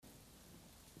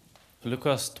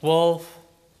Lukas 12,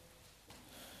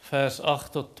 vers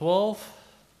 8 tot 12.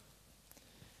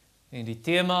 En die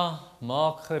tema,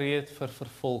 maak gereed vir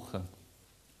vervolging.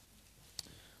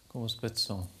 Kom ons bid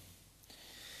saam.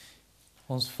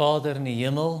 Ons Vader in die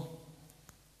hemel,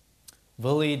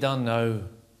 wil U dan nou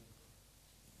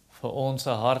vir ons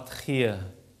 'n hart gee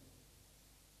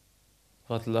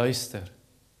wat luister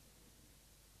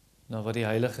na wat die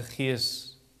Heilige Gees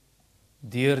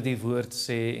deur die woord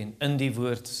sê en in die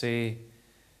woord sê,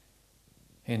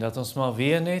 en dat ons maar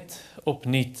weer net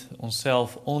opnuut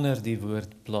onsself onder die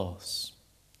woord plaas.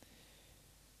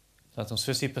 Dat ons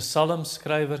soos die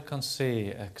psalmskrywer kan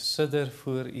sê, ek sidder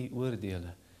voor U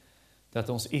oordeele, dat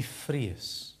ons U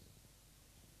vrees,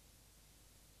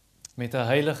 met 'n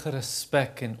heilige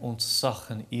respek en ontzag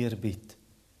en eerbied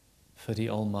vir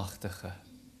die Almagtige,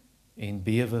 en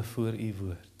bewe voor U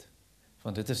woord,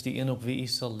 want dit is die een op wie U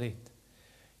sal let.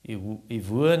 U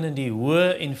woon in die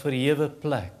hoë en verhewe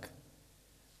plek,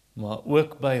 maar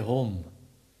ook by Hom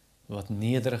wat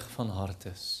nederig van hart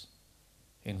is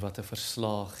en wat 'n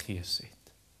verslae gees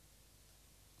het.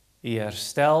 U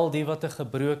herstel die wat 'n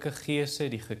gebroke gees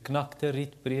het, die geknakte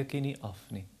riet breek U nie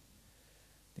af nie.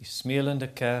 Die smeulende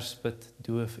kerspit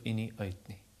doof U nie uit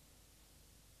nie.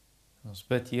 En ons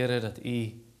bid, Here, dat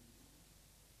U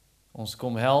ons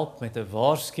kom help met 'n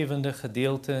waarskuwende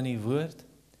gedeelte in U woord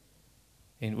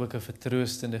en ook 'n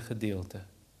vertroostende gedeelte.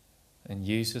 In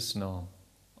Jesus naam.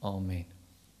 Amen.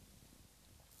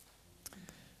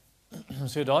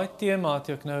 So daai tema het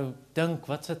ek nou dink,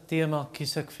 wat 'n tema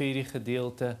kies ek vir hierdie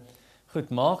gedeelte? Goed,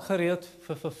 maak gereed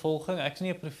vir vervolging. Ek's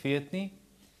nie 'n profeet nie,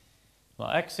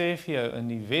 maar ek sê vir jou, in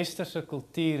die westerse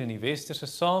kultuur, in die westerse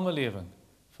samelewing,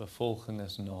 vervolging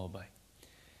is naby.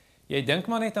 Jy dink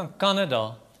maar net aan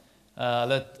Kanada,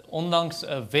 hulle het onlangs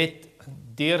 'n wet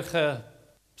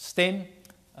deurgestem,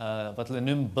 wat hulle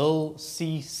noem Bill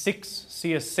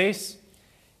C6,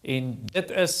 en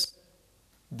dit is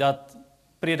dat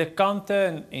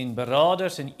predikante en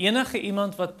beraders en enige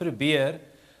iemand wat probeer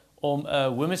om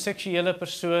 'n homoseksuele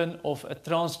persoon of 'n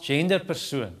transgender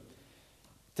persoon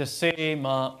te sê,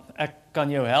 maar ek kan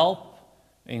jou help,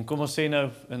 en kom ons sê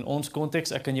nou in ons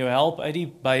konteks, ek kan jou help uit die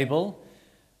Bybel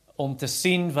om te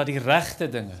sien wat die regte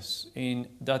ding is, en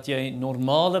dat jy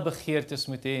normale begeertes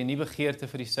moet hê en nie begeerte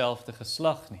vir dieselfde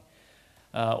geslag nie.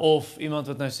 Of iemand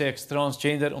wat nou sê ek's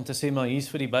transgender, om te sê, maar hier's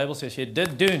vir die Bybel sê, as jy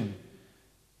dit doen,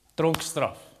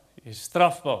 tronkstraf, jy is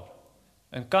strafbaar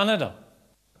in Kanada.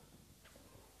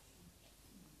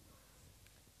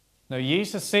 Nou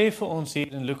Jesus sê vir ons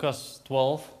hier in Lukas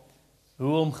 12,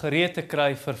 hoe om gereed te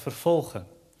kry vir vervolging.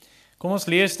 Kom ons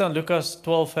lees dan Lukas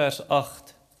 12 vers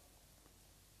 8.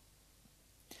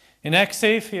 En ek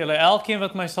sê vir julle, elkeen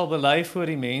wat my sal bely voor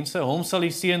die mense, hom sal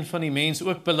die Seun van die mens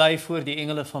ook bely voor die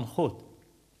engele van God.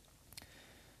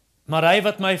 Maar hy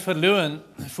wat my verloon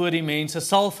voor die mense,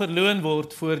 sal verloon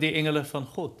word voor die engele van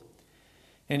God.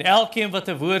 En elkeen wat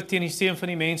 'n woord teen die Seun van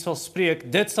die mens sal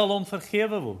spreek, dit sal hom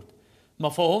vergewe word.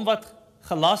 Maar vir hom wat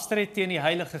gelaster het teen die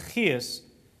Heilige Gees,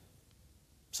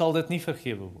 sal dit nie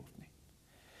vergewe word nie.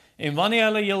 En wanneer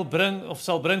hulle julle bring, of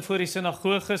sal bring voor die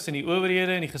sinagoges en die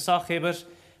owerhede en die gesaghebbers,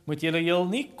 moet julle julle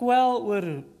nie kwel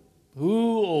oor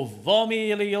hoe of waarmee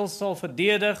julle sal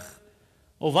verdedig,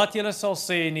 of wat julle sal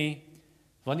sê nie,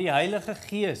 want die Heilige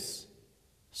Gees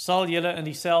sal julle in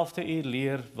dieselfde uur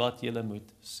leer wat julle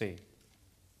moet sê.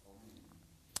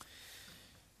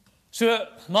 So,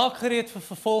 maak gereed vir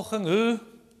vervolging. Hoe?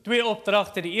 2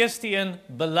 opdragte. Die eerste een,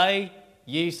 bely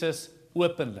Jesus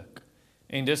openlik.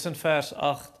 En dis in vers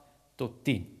 8 tot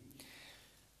 10.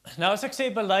 Nou as ek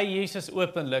sê bely Jesus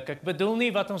openlik, ek bedoel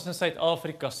nie wat ons in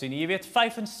Suid-Afrika sien. Jy weet,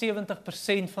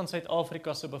 75% van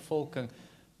Suid-Afrika se bevolking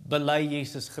bely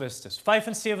Jesus Christus.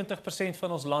 75%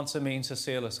 van ons land se mense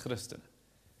sê hulle is Christene.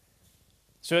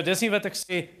 So dis nie wat ek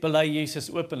sê, bely Jesus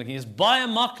openlik. Dit is baie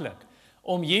maklik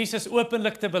om Jesus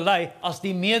openlik te bely as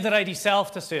die meerderheid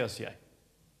dieselfde sê as jy.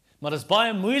 Maar dit is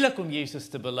baie moeilik om Jesus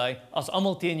te bely as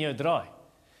almal teen jou draai.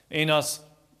 En as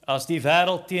die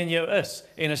wêreld teen jou is,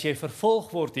 en as jy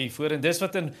vervolg word hiervoor, en dis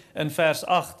wat in vers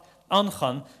 8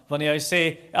 aangaan, wanneer hy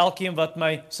sê, elkeen wat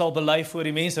my sal bely voor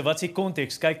die mense, wat is die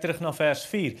konteks? Kyk terug na vers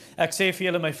 4. Ek sê vir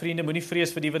julle, my vriende, moenie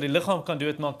vrees vir die wat die liggaam kan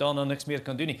doodmaak, daarna niks meer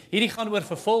kan doen nie. Hierdie gaan oor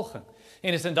vervolging.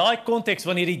 En is in daai konteks,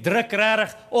 wanneer die druk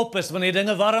regtig op is, wanneer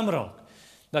dinge warm raak,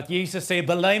 dat Jesus sê,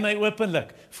 bely my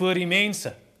openlik voor die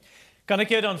mense. Kan ek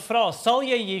jou dan vra, sal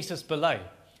jy Jesus bely,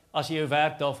 as jy jou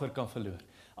werk daarvoor kan verloor?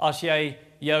 As jy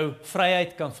jou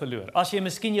vryheid kan verloor, as jy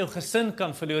miskien jou gesin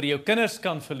kan verloor, jou kinders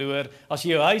kan verloor, as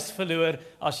jy jou huis verloor,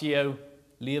 as jy jou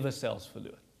lewe selfs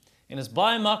verloor. En dit is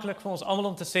baie maklik vir ons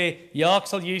almal om te sê, ja, ek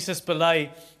sal Jesus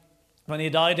bely,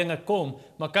 wanneer daai dinge kom,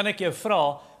 maar kan ek jou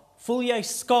vra, voel jy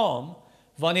skaam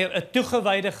wanneer 'n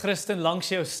toegewyde Christen langs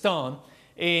jou staan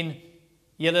en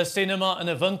julle sê net maar in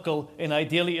 'n winkel en hy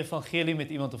deel die evangelie met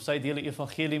iemand of sy deel die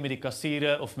evangelie met die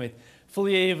kassiere of met, voel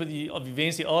jy wie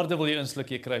wens die aarde wil jy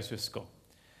insluk, jy kry so skaam.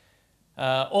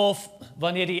 Of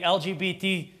wanneer die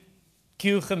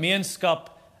LGBTQ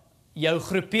gemeenskap jou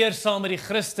groepeer saam met die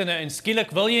Christene en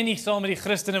skielik wil jy nie saam met die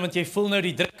Christene want jy voel nou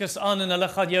die druk is aan en hulle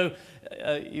gaan jou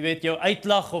jy weet jou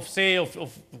uitlag of sê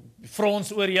of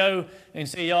frons oor jou en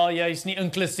sê ja, jy is nie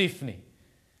inklusief nie.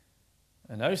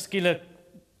 En nou skielik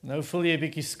nou voel jy 'n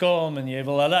bietjie skaam en jy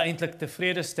wil hulle eintlik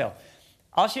tevrede stel.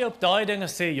 As jy op daai dinge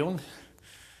sê, jong,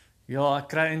 ja, ek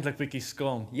kry eintlik bietjie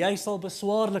skaam. Jy sal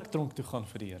beswaarlik tronk toe gaan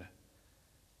vir die Here.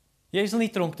 Jy sal nie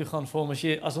tronk toe gaan vir hom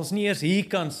as ons nie eers hier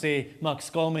kan sê, maar ek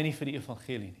skaam my nie vir die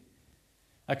evangelie nie.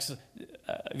 Ek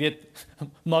weet,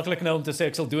 maklik nou om te sê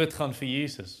ek sal doodgaan vir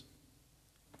Jesus.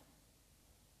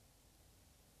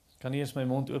 Ek kan nie eens my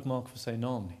mond oopmaak vir sy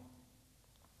naam nie.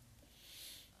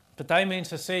 Party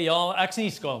mense sê, ja, ek is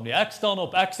nie skaam nie, ek staan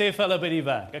op, ek sê vir hulle by die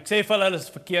werk, ek sê vir hulle is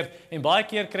verkeerd, en baie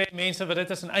keer kry mense wat dit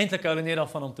is, en eintlik hou hulle nie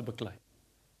daarvan om te beklei.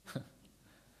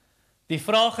 Die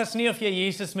vraag is nie of jy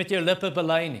Jesus met jou lippe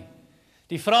bely nie.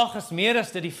 Die vraag is meer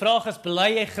as dit, die vraag is,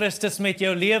 bely jy Christus met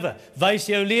jou lewe, wys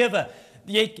jou lewe.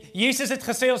 Jesus het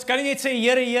gesê, ons kan nie net sê,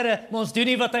 Here, Here, maar ons doen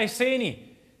nie wat hy sê nie.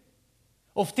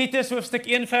 Of Titus hoofstuk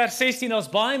 1 vers 16,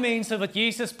 daar's baie mense wat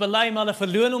Jesus bely, maar hulle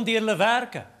verloon hom deur hulle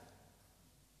werke.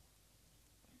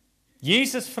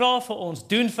 Jesus vra vir ons,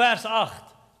 doen vers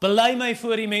 8, bely my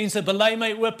voor die mense, bely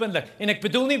my openlik. En ek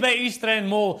bedoel nie by Eastern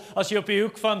Mall, as jy op die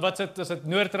hoek van, wat is dit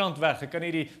Noordrand weg, ek kan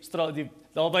nie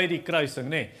daar by die kruising,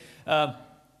 nee.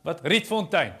 Wat,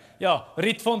 Rietfontein, ja,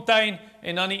 Rietfontein,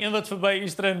 en dan die een wat verby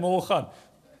Eastern Mall gaan.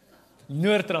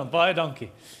 Noordrand, baie dankie.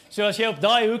 So as jy op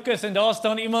daai hoek is, en daar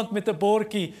staan iemand met 'n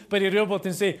bordjie by die robot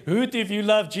en sê, hoot if you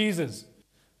love Jesus.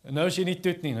 En nou as jy nie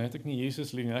toet nie, nou het ek nie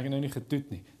Jesus lief nie, ek het nou nie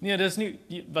getoet nie. Nee, dis nie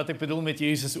wat ek bedoel met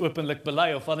Jesus openlik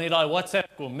bely, of wanneer daai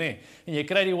WhatsApp kom, nee. En jy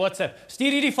kry die WhatsApp,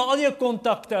 stuur hierdie vir al jou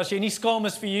kontakte, as jy nie skaam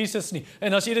is vir Jesus nie.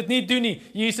 En as jy dit nie doen nie,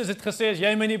 Jesus het gesê, as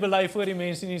jy my nie bely voor die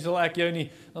mense nie, sal ek jou nie,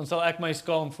 dan sal ek my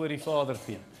skaam voor die Vader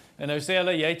vee. En nou sê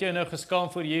hulle, jy het jou nou geskaam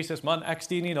voor Jesus, man, ek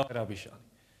stuur nie daai rubbish aan.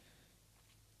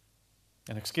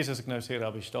 En ekskuus as ek nou sê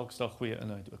rubbish, dalk is daar goeie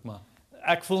inhoud ook, maar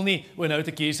ek voel nie, nou het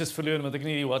ek Jesus verloor, want ek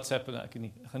nie die WhatsApp, en ek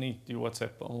gaan nie die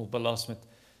WhatsApp al belas met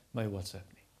my WhatsApp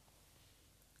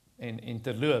nie. En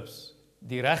terloops,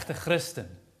 die regte Christen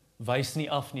wys nie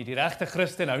af nie. Die regte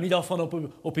Christen hou nie daarvan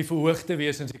op die verhoog te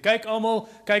wees en sê, kyk almal,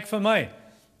 kyk vir my.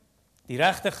 Die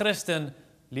regte Christen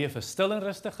leef 'n stil en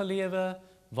rustige lewe,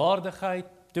 waardigheid,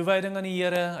 toewyding aan die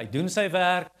Here, hy doen sy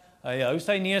werk, hy hou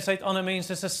sy neus uit ander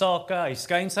mense se sake, hy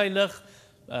skyn sy lig,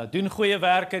 doen goeie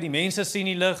werke, die mense sien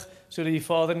die lig, sodat die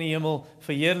Vader in die hemel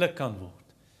verheerlik kan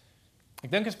word.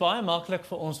 Ek dink is baie maklik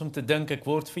vir ons om te dink, ek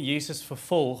word vir Jesus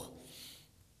vervolg,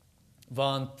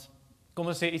 want, kom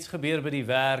ons sê, iets gebeur by die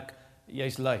werk,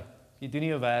 jy's lui, jy doen nie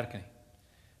jou werk nie.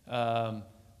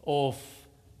 Of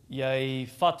jy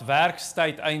vat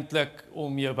werkstyd eintlik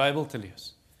om jou Bybel te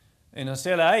lees. En dan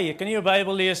sê hulle, hey, jy kan nie jou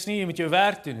Bybel lees nie, jy moet jou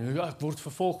werk doen. Ja, ek word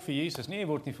vervolg vir Jesus. Nee, jy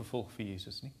word nie vervolg vir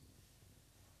Jesus nie.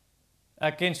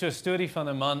 Ek ken so 'n storie van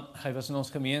 'n man, hy was in ons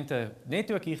gemeente, net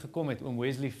toe ek hier gekom het, oom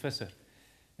Wesley Visser.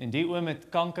 En die oom het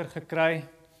kanker gekry,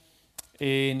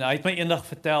 en hy het my eendag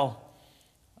vertel,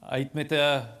 hy het met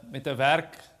 'n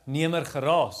werknemer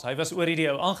geraas, hy was oor die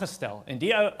ou aangestel, en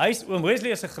die ou, oom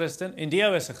Wesley is 'n Christen, en die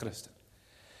ou is 'n Christen.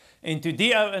 En toe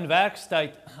die ou in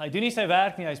werkstyd, hy doen nie sy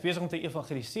werk nie, hy is besig om te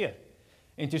evangeliseer.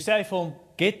 En toe sê hy vir hom,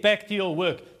 get back to your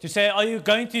work. Toe sê hy, are you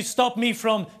going to stop me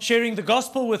from sharing the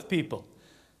gospel with people?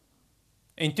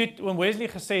 En toe het oom Wesley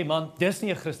gesê, man, dis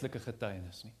nie 'n Christelike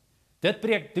getuienis nie.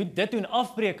 Dit doen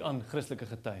afbreek aan Christelike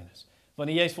getuienis.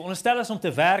 Wanneer jy is veronderstel is om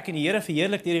te werk en die Here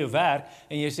verheerlik deur jou werk,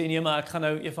 en jy sê, nee, maar ek gaan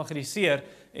nou evangeliseer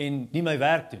en nie my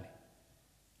werk doen nie.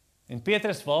 En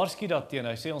Petrus waarsku daarteen,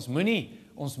 hy sê,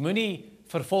 ons moenie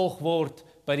vervolg word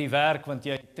by die werk, want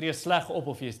jy tree sleg op,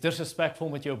 of jy is disrespekvol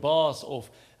met jou baas, of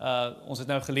ons het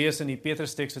nou gelees in die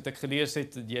Petrus teks wat ek gelees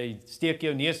het, jy steek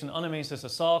jou neus in ander mense se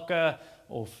sake,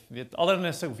 of weet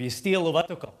allernisse, of jy steel, of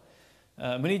wat ook al.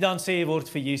 Moenie dan sê jy word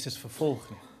vir Jesus vervolg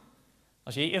nie.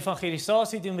 As jy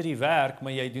evangelisasie doen met die werk,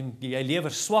 maar jy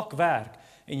lewer swak werk,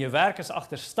 en jou werk is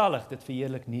agterstallig, dit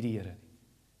verheerlik nie die Here nie.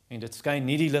 En dit skyn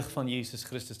nie die lig van Jesus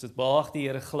Christus, dit behaag die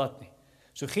Here glad nie.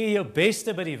 So gee jy jou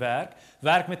beste by die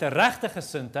werk met 'n regte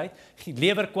gesindheid,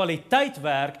 lewer kwaliteit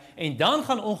werk, en dan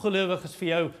gaan ongelowiges vir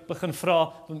jou begin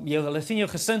vra, hulle sien jou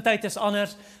gesindheid is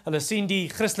anders, hulle sien die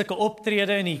Christelike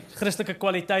optrede en die Christelike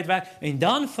kwaliteit werk, en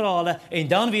dan vra hulle, en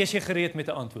dan wees jy gereed met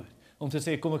 'n antwoord. om te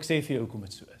sê, kom ek sê vir jou hoekom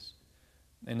dit so is.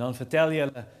 En dan vertel jy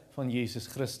hulle van Jesus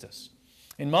Christus.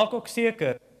 En maak ook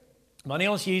seker,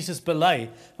 wanneer ons Jesus bely,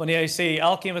 wanneer hy sê,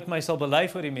 elkeen wat my sal bely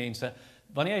voor die mense,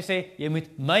 wanneer hy sê, jy moet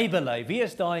my bely, wie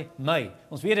is daai my?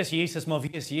 Ons weet dis Jesus, maar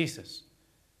wie is Jesus?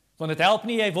 Want dit help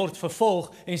nie, jy word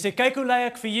vervolg, en sê, kyk hoe lei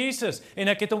ek vir Jesus, en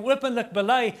ek het hom openlik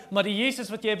bely, maar die Jesus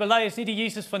wat jy bely, is nie die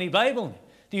Jesus van die Bybel nie.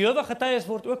 Die Jehovah Getuies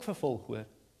word ook vervolg, hoor.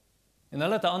 En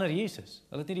hulle het 'n ander Jesus,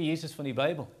 hulle het nie die Jesus van die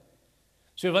Bybel.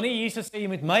 So wanneer Jesus sê, jy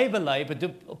moet my bely,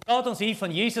 praat ons hier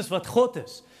van Jesus wat God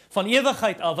is, van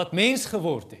ewigheid af, wat mens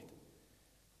geword het.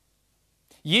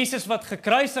 Jesus wat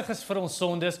gekruisig is vir ons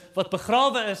sondes, wat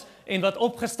begrawe is en wat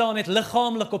opgestaan het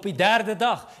liggaamlik op die 3de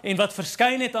dag en wat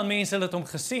verskyn het aan mense, hulle het hom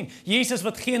gesien. Jesus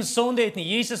wat geen sonde het nie,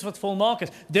 Jesus wat volmaak is.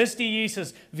 Dis die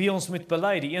Jesus wie ons moet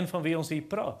bely, die een van wie ons hier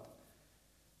praat.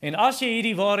 En as jy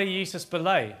hierdie ware Jesus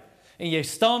bely en jy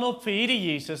staan op vir hierdie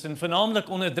Jesus en vernaamlik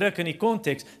onderdruk in die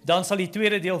konteks, dan sal die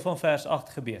tweede deel van vers 8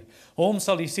 gebeur. Hom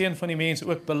sal die Seun van die mens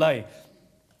ook bely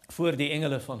voor die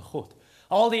engele van God.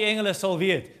 Al die engele sal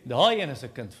weet, daai een is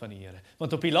 'n kind van die Here.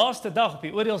 Want op die laaste dag, op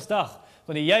die oordeelsdag,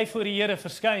 wanneer jy voor die Here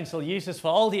verskyn, sal Jesus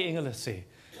vir al die engele sê,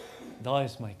 daai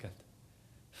is my kind.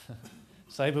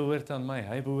 Sy behoort aan my,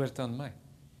 hy behoort aan my.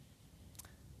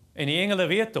 En die engele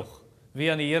weet tog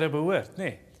wie aan die Here behoort,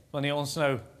 nee. Wanneer ons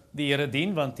nou die Here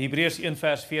dien, want Hebreërs 1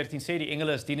 vers 14 sê, die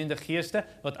engele is dienende geeste,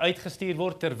 wat uitgestuur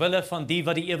word ter wille van die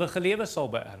wat die ewige lewe sal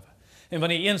beerwe. En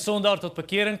wanneer een sondaar tot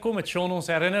bekering kom, het Sean ons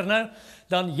herinner nou,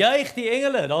 dan juig die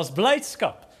engele, daar's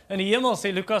blydskap. In die hemel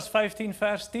sê Lukas 15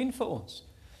 vers 10 vir ons.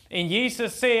 En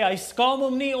Jesus sê, hy skaam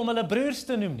hom nie om hulle broers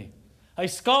te noem nie. Hy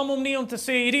skaam hom nie om te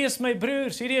sê, hierdie is my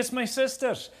broers, hierdie is my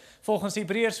susters, volgens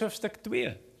Hebreërs hoofstuk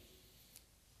 2.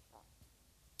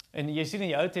 En jy sien in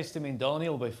die Ou Testament,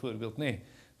 Daniël byvoorbeeld, nee,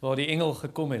 waar die engel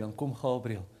gekom het, dan kom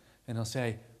Gabriël, en dan sê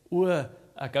hy, o,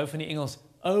 ek hou van die Engels,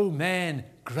 oh man,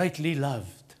 greatly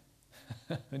loved.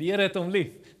 Die Here het hom lief.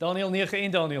 Daniël 9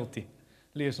 en Daniël 10.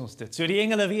 Lees ons dit. So die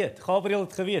engele weet, Gabriël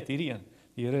het geweet, hierdie een.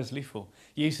 Die Here is lief vir hom.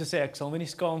 Jesus sê, ek sal my nie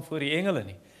skaam voor die engele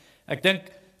nie. Ek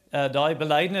dink, daai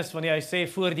belydenis wanneer hy sê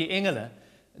voor die engele,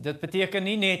 dit beteken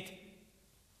nie net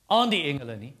aan die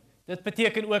engele nie, dit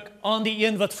beteken ook aan die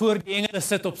een wat voor die engele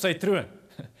sit op sy troon.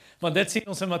 Want dit sien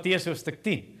ons in Matteus hoofstuk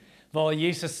 10, waar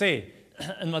Jesus sê,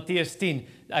 in Matteus 10,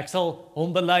 ek sal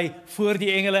hom bely voor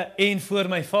die engele en voor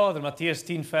my Vader, Matteus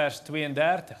 10 vers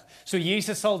 32. So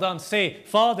Jesus sal dan sê,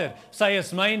 Vader, sy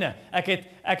is myne, ek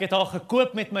het haar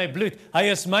gekoop met my bloed, hy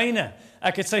is myne,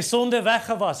 ek het sy sonde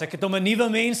weggewas, ek het hom 'n nuwe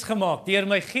mens gemaak, deur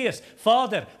my gees,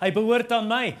 Vader, hy behoort aan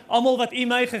my, almal wat u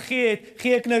my gegee het,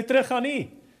 gee ek nou terug aan u.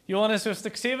 Johannes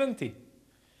hoofstuk 17.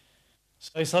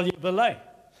 So hy sal jou bely.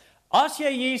 As jy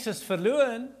Jesus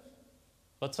verloon,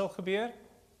 wat sal gebeur?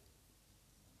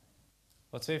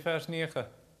 Wat sê vers 9?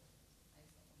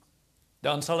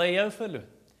 Dan sal hy jou verloon,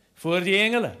 voor die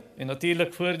engele, en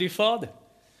natuurlik voor die Vader.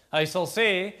 Hy sal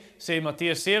sê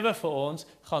Matteus 7 vir ons,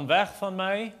 gaan weg van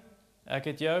my, ek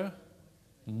het jou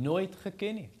nooit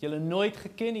geken nie. Julle nooit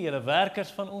geken nie, julle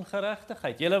werkers van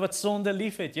ongeregtigheid, julle wat sonde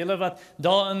lief het, julle wat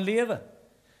daarin lewe.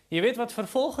 Jy weet wat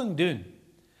vervolging doen?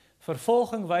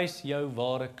 Vervolging wys jou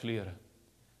ware kleure.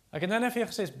 Ek het nou net vir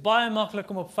jou gesê, is baie maklik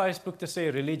om op Facebook te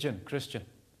sê religion, Christian.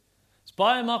 Is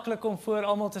baie maklik om voor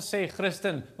almal te sê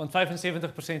Christen, want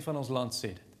 75% van ons land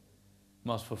sê dit.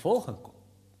 Maar as vervolging kom,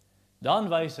 dan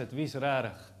wys dit wie's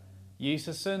regtig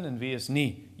Jesus sin en wie is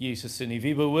nie Jesus sin nie.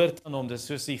 Wie behoort aan hom? Dis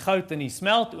soos die goud in die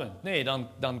smeltoond, nee,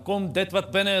 dan kom dit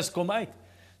wat binne is kom uit.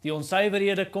 Die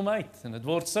onsuiverhede kom uit en dit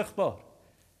word sigbaar.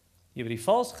 Jy weet die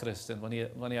vals Christen,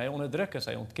 wanneer hy onderdruk is,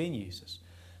 hy ontken Jesus.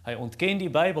 Hy ontken die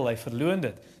Bybel, hy verloon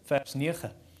dit. Vers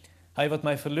 9. Hy wat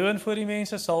my verloon voor die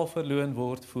mense, sal verloon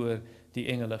word voor die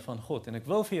engele van God. En ek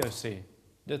wil vir jou sê,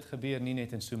 dit gebeur nie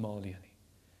net in Somalië nie.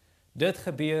 Dit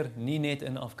gebeur nie net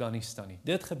in Afghanistan nie.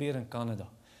 Dit gebeur in Kanada.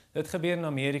 Dit gebeur in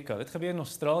Amerika. Dit gebeur in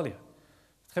Australië.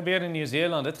 Dit gebeur in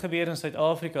Nieu-Seeland. Dit gebeur in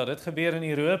Suid-Afrika. Dit gebeur in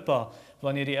Europa,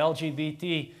 wanneer die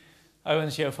LGBT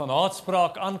ouens jou van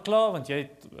haatspraak aankla, want jy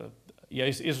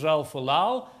is Israel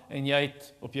Folau, en jy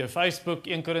het op jou Facebook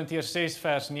 1 Korintiërs 6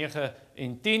 vers 9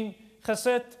 en 10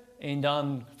 gesit, en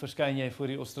dan verskyn jy voor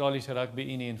die Australiese Rugby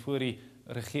Unie en voor die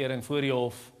regering, voor die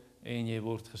hof, en jy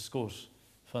word geskort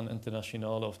van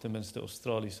internasionale of ten minste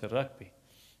Australiese rugby.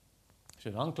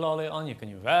 So dan kla hulle aan, jy kan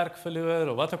jou werk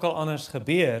verloor, of wat ook al anders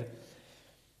gebeur.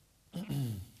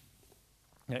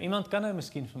 Nou, iemand kan nou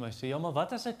miskien vir my sê, ja, maar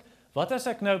wat as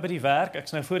ek nou by die werk,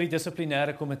 ek's nou voor die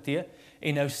dissiplinêre komitee,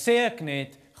 en nou sê ek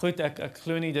net, goed, ek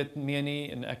glo nie dit meer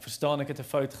nie, en ek verstaan ek het 'n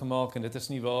fout gemaak, en dit is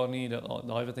nie waar nie,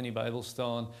 daai wat in die Bybel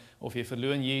staan, of jy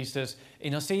verloon Jesus,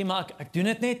 en dan sê jy, maar ek doen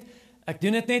dit net, Ek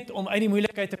doen dit net om uit die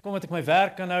moeilikheid te kom dat ek my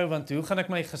werk kan hou, want hoe gaan ek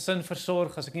my gesin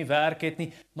versorg as ek nie werk het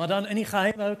nie? Maar dan in die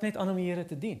geheim hou ek net aan om die Here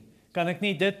te dien. Kan ek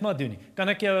nie dit maar doen nie? Kan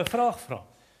ek jou 'n vraag vra?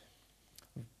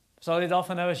 Sal jy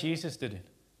daarvan nou as Jesus te doen?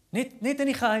 Net in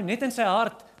die geheim, net in sy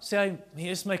hart, sê hy,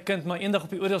 hier is my kind, maar eendag op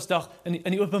die oordeelsdag, in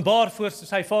die openbaar voor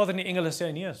sy Vader en die engele, sê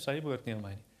hy, nee, sy behoort nie aan my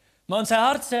nie. Maar in sy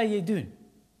hart sê hy, jy doen.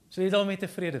 Sal jy daarmee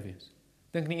tevrede wees?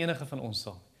 Dink nie enige van ons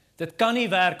sal. Dit kan nie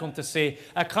werk om te sê,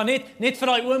 ek gaan net vir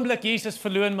daai oomblik Jesus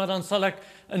verloon, maar dan sal ek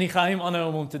in die geheim aanhou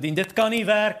om hom te dien. Dit kan nie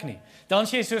werk nie. Dan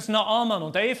sê jy soos Naaman,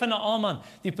 onthou jy van Naaman,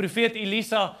 die profeet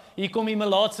Elisa, hier kom die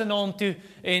melaatse na hom toe,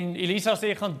 en Elisa sê,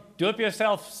 jy gaan doop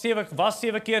jouself, was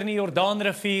 7 keer in die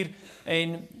Jordaanrivier,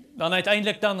 en dan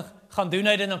uiteindelik dan gaan doen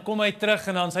hy dit, en dan kom hy terug,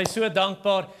 en dan is hy so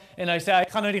dankbaar, en hy sê, hy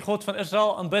gaan nou die God van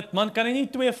Israel aanbid. Man, kan hy nie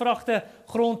 2 vragte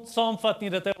grond saamvat nie,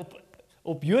 dat hy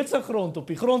op Joodse grond, op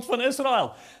die grond van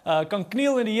Israel, kan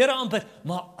kniel en die Here aanbid,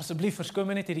 maar asseblief verskoon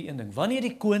my net hierdie een ding, wanneer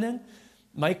die koning,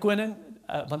 my koning,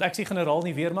 want ek sê generaal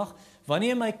nie weermag,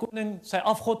 wanneer my koning sy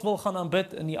afgod wil gaan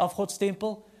aanbid in die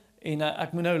afgodstempel, en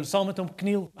ek moet nou saam met hom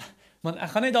kniel, man, ek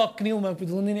gaan net daar kniel, maar ek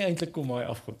bedoel nie eintlik kom my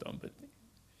afgod aanbid nie.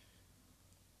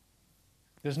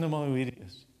 Dis nou maar hoe hierdie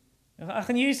is. Ek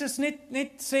gaan Jesus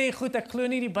net sê, goed, ek glo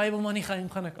nie die Bybel, maar nie geheim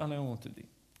gaan ek aanhou om te dien.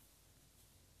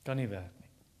 Kan nie werk nie.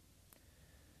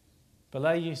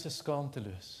 Bely Jesus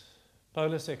skaamteloos.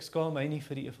 Paulus sê, ek skaam my nie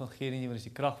vir die evangelie nie, want dit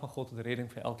is die krag van God tot redding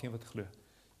vir elkeen wat glo.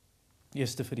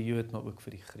 Eerste vir die Jood, maar ook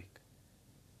vir die Griek.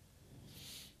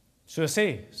 So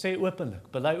sê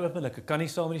openlik, bely openlik, ek kan nie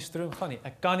saam met die stroom gaan nie.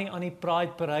 Ek kan nie aan die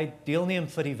Pride Parade deelneem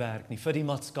vir die werk nie, vir die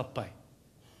maatskappy.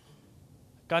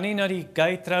 Ek kan nie na die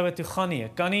gay troue toe gaan nie.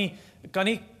 Ek kan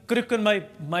nie kroek in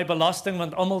my belasting,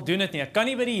 want almal doen dit nie. Ek kan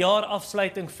nie by die jaar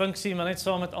afsluiting funksie, maar net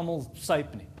saam met almal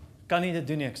suip nie. Ek kan nie dit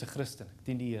doen nie, ek's 'n Christen, ek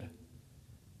dien die Here.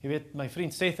 Jy weet, my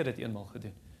vriend Seth het dit eenmal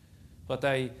gedoen. Wat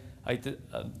hy het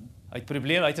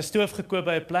 'n stoof gekoop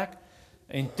by 'n plek,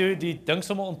 en toe die ding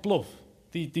sommer ontplof.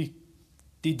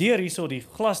 Die deur hierso, die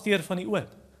glasdeur van die oond.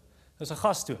 Dis 'n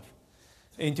gasstoof.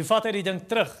 En toe vat hy die ding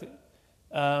terug.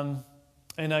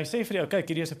 En hy sê vir jou, kyk,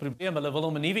 hierdie is 'n probleem, hulle wil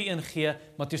hom 'n nuwe een gee,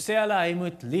 maar toe sê hulle hy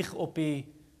moet lieg op die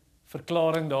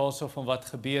verklaring daarso van wat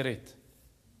gebeur het.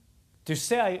 Toe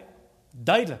sê hy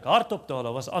duidelik, hardop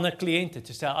daar was ander kliënte,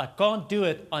 toe sê hy, I can't do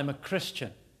it, I'm a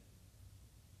Christian.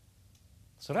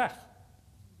 Dis reg.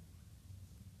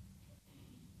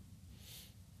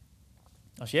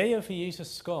 As jy jou vir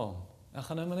Jesus skaam, dan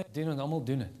gaan nou maar net doen, en almal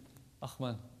doen dit. Ag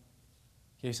man,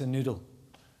 jy's 'n noedel.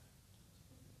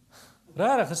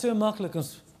 Rarig, is so maklik,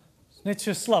 ons is net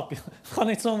so slap, gaan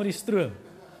net saam met die stroom.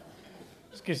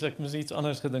 Ekskuus, ek moes iets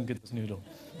anders gedink het as noedel.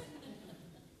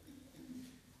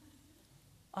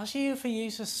 As jy jou vir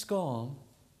Jesus skaam,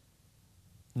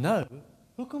 nou,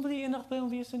 hoekom wil jy eendag by hom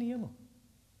wees in die hemel?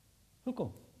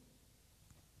 Hoekom?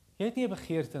 Jy het nie 'n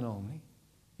begeerte na hom nie.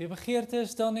 Jou begeerte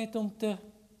is dan net om te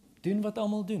doen wat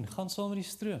almal doen, gaan saam met die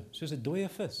stroom, soos 'n dooie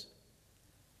vis.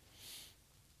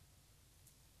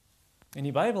 En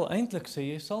die Bybel eintlik sê,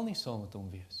 jy sal nie saam met hom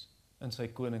wees in sy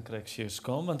koninkryk as jy jou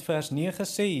skaam, want vers 9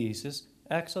 sê Jesus,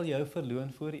 ek sal jou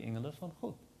verloon voor die engele van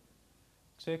God.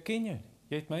 Ek sê, ek ken jou nie,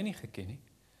 jy het my nie geken nie.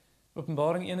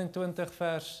 Openbaring 21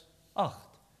 vers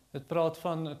 8, dit praat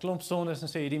van 'n klomp sondes en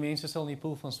sê, hierdie mense sal in die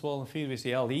poel van swaal en vuur wees,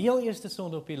 die hel. Die heel eerste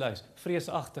sonde op die lys,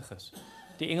 vreesagtiges,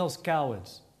 die Engels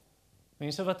cowards,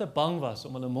 mense wat te bang was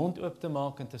om hulle mond oop te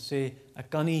maak en te sê, ek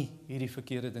kan nie hierdie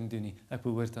verkeerde ding doen nie, ek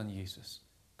behoort aan Jesus.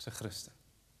 Ek's 'n Christen.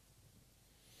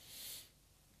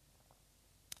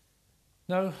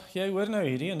 Nou, jy hoor nou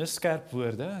hierdie, en dis skerp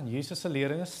woorde, en Jesus se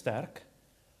lering is sterk.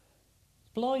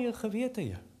 Pla jou gewete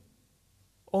jou.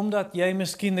 Omdat jy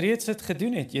miskien reeds dit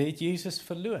gedoen het, jy het Jesus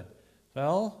verloon.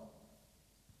 Wel,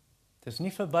 dit is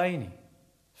nie verby nie.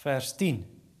 Vers 10.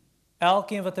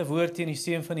 Elkeen wat 'n woord teen die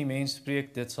seun van die mens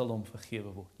spreek, dit sal hom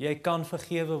vergewe word. Jy kan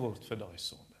vergewe word vir daai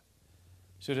sonde.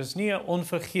 So dis nie 'n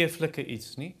onvergeeflike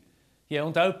iets nie. Jy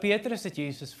onthou Petrus het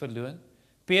Jesus verloon.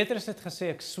 Petrus het gesê,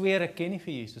 ek sweer ek ken nie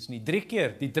vir Jesus nie. 3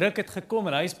 keer, die druk het gekom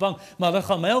en hy is bang, maar hulle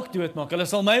gaan my ook doodmaak. Hulle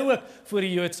sal my ook voor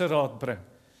die Joodse raad bring.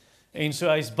 En so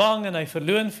hy's bang en hy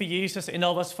verloon vir Jesus en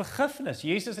daar was vergifnis.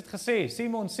 Jesus het gesê,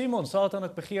 Simon, Simon, Satan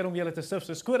het begeer om julle te sif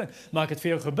soos koring, maar ek het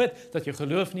vir jou gebid dat jou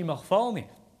geloof nie mag val nie.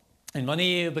 En wanneer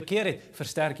jy jou bekeer het,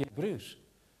 versterk jou broers.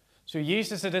 So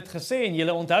Jesus het dit gesê en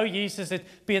julle onthou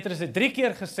Petrus het 3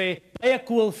 keer gesê by 'n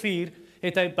koolvuur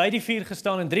het hy by die vuur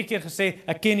gestaan en 3 keer gesê,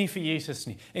 ek ken nie vir Jesus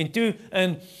nie. En toe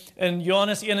in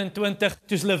Johannes 21,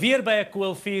 toe is hulle weer by 'n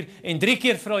koolvuur en 3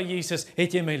 keer vra Jesus,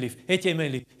 het jy my lief, het jy my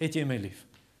lief, het jy my lief?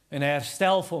 En hy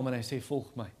herstel vir hom en hy sê,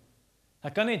 volg my.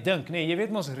 Ek kan net dink, nee, jy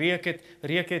weet mos reuk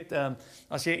het,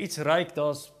 as jy iets ruik,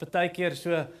 daar's partykeer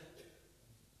so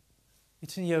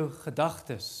iets in jou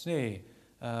gedagtes, nee,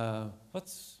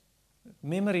 wat's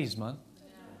memories man?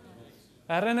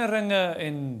 Herinneringe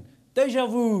en déjà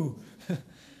vu.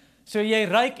 So jy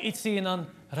ruik ietsie en dan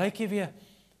ruik jy weer,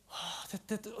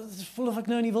 dit voel of ek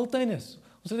nou in die wildtuin is.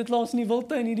 Ons het dit laas in die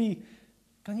wildtuin hierdie,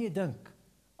 kan jy dink,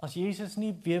 as Jesus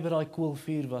nie weer by daai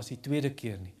koolvuur was die tweede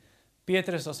keer nie.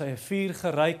 Petrus, as hy 'n vuur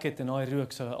geruik het en daai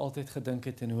rook, sou hy altyd gedink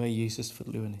het en hoe hy Jesus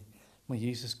verloon het. Maar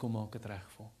Jesus kom maak dit reg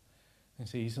vir hom. En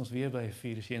sê, hier is ons weer by 'n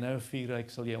vuur. As jy nou 'n vuur ruik,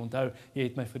 sal jy onthou, jy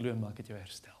het my verloon, maar ek het jou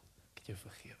herstel. Ek het jou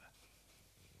vergewe.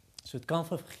 So dit kan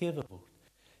vergewe word.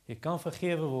 Jy kan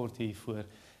vergewe word hiervoor.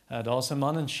 Daar's 'n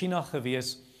man in China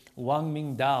gewees, Wang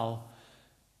Mingdao,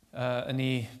 in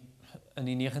die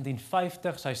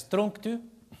 1950s, hy's tronk toe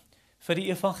vir die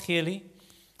evangelie,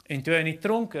 en toe hy in die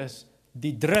tronk is,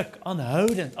 die druk,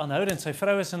 aanhoudend, sy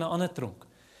vrou is in 'n ander tronk,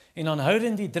 en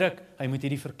aanhoudend die druk, hy moet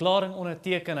hierdie verklaring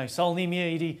onderteken, hy sal nie meer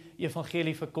hierdie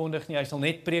evangelie verkondig nie, hy sal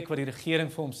net preek wat die regering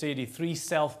vir hom sê, die 3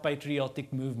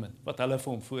 self-patriotic movement, wat hulle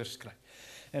vir hom voorskryf.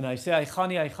 En hy sê, hy gaan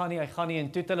nie,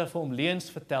 en toe het hulle vir hom leuns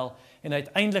vertel, en hy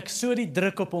het eintlik so die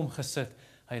druk op hom gesit,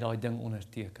 hy het daai ding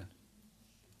onderteken.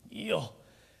 Ja,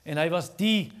 en hy was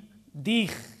die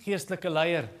geestelike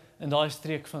leier in daai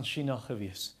streek van China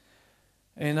gewees.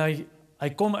 En hy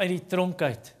kom uit die tronk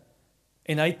uit,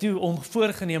 en hy toe hom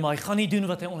voorgeneem, maar hy gaan nie doen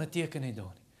wat hy onderteken het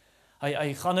daar nie.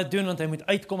 Hy gaan dit doen, want hy moet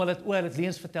uitkom, hy het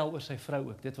leuns vertel oor sy vrou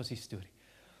ook, dit was die storie.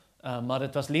 Maar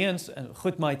dit was leuns, en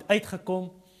goed, maar hy het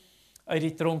uitgekom, uit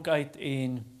die tronk uit,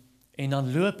 en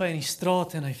dan loop hy in die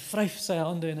straat, en hy vryf sy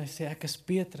hande, en hy sê, ek is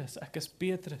Petrus,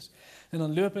 en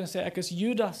dan loop hy en sê, ek is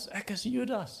Judas,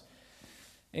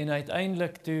 en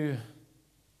uiteindelik toe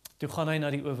gaan hy na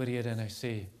die owerhede, en hy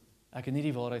sê, ek het nie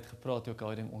die waarheid gepraat, toe ek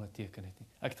daai ding onderteken het nie,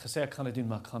 ek het gesê, ek gaan dit doen,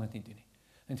 maar ek gaan dit nie doen nie,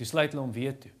 en toe sluit hulle hom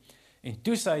weer toe, en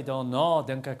toe sê hy daarna,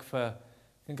 dink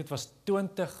dit was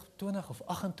 20 of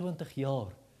 28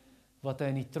 jaar, wat hy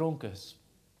in die tronk is,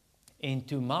 en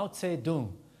toe Mao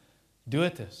Zedong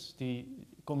dood is, die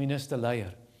kommuniste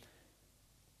leier,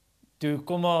 toe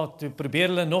probeer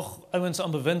hulle nog ouens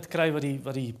aan bewind kry wat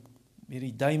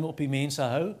die duim op die mense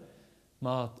hou,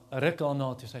 maar 'n ruk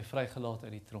daarna toe is hy vrygelaat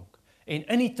uit die tronk. En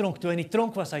in die tronk, toe hy in die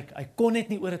tronk was, hy kon net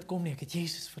nie oor dit kom nie, ek het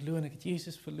Jesus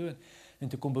verloon. En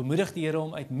toe kom bemoedig die Here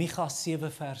hom uit Micha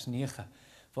 7 vers 9,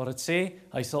 waar dit sê,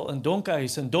 hy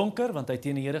is in donker, want hy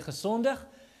teen die Here gesondig,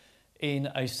 en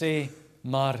hy sê,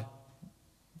 maar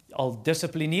al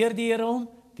dissiplineer die Here hom,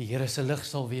 die Here se lig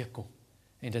sal weer kom.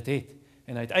 En dit het.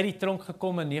 En hy het uit die tronk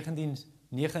gekom in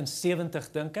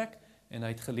 1979, dink ek, en hy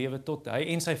het gelewe tot, hy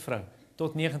en sy vrou,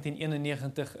 tot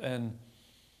 1991 in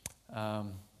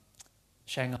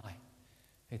Shanghai,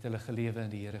 het hulle gelewe in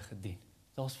die Here gedien.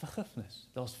 Daar's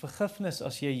vergifnis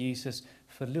as jy Jesus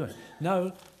verloon.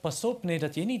 Nou, pas op net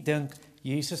dat jy nie dink,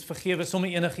 Jesus vergewe sommer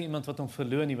enige iemand wat hom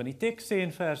verloon nie, want die teks sê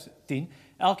in vers 10,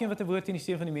 elkeen wat 'n woord in die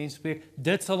seun van die mens spreek,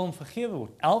 dit sal hom vergewe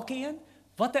word. Elkeen?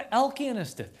 Wat 'n elkeen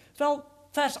is dit? Wel,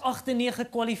 vers 8 en 9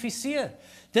 kwalifiseer.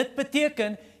 Dit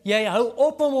beteken, jy hou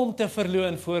op om hom te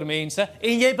verloon voor mense,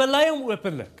 en jy bely hom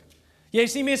openlik. Jy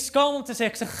is nie meer skaam om te sê,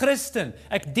 ek's 'n Christen,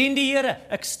 ek dien die Here,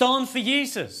 ek staan vir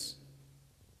Jesus.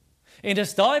 En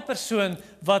dis daai persoon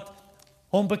wat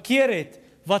hom bekeer het,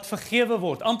 wat vergewe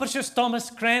word. Amper soos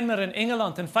Thomas Cranmer in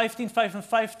Engeland in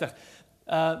 1555,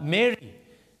 Mary,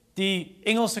 die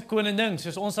Engelse koningin,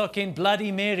 soos ons al ken,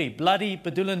 Bloody Mary, bloody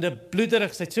bedoelende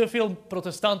bloederig, sy het soveel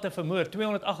protestante vermoor,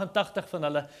 288 van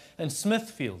hulle in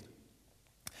Smithfield.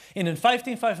 En in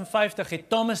 1555 het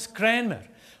Thomas Cranmer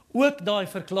ook daai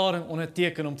verklaring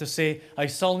onderteken om te sê, hy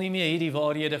sal nie meer hierdie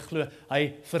waarhede glo,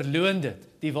 hy verloon dit,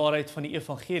 die waarheid van die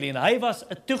evangelie. En hy was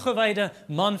 'n toegewyde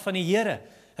man van die Here,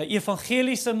 'n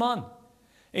evangeliese man.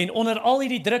 En onder al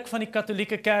hierdie druk van die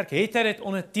Katolieke Kerk het hy dit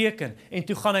onderteken, en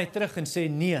toe gaan hy terug en sê,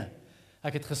 nee,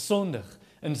 ek het gesondig.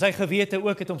 En sy gewete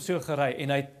ook het hom so gery, en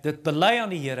hy het dit bely aan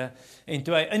die Here, en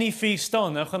toe hy in die vuur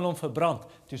staan, nou gaan hom verbrand,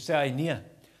 toe sê hy, nee,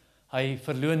 hy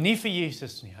verloon nie vir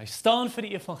Jesus nie, hy staan vir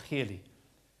die evangelie.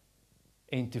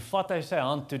 En toe vat hy sy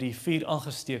hand, toe die vuur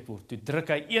aangesteek word, toe druk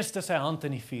hy eers sy hand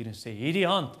in die vuur en sê, hierdie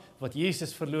hand wat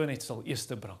Jesus verloon het, sal eers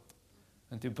brand.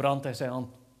 En toe brand hy sy hand,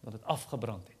 dat het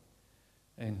afgebrand het.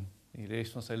 En die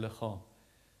res van sy liggaam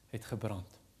het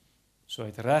gebrand. So hy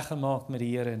het reggemaak met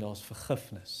die Here, en daar's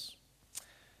vergifnis.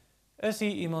 Is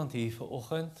hier iemand hier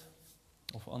vanoggend,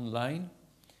 of online,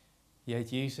 jy het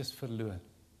Jesus verloon.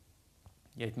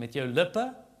 Jy het met jou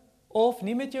lippe, of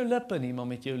nie met jou lippe nie, maar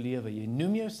met jou lewe. Jy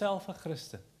noem jouself 'n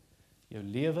Christen. Jou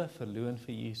lewe verloon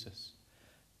vir Jesus.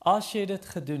 As jy dit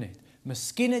gedoen het,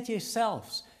 miskien het jy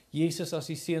selfs Jesus as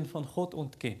die seun van God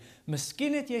ontken.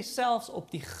 Miskien het jy selfs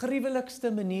op die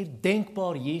gruwelikste manier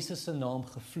denkbaar Jesus se naam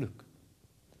gevloek.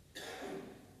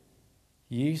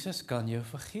 Jesus kan jou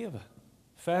vergewe.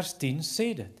 Vers 10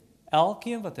 sê dit.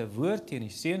 Elkeen wat 'n woord teen die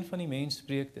seun van die mens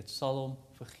spreek, dit sal hom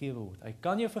vergewe word. Hy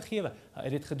kan jou vergewe. Hy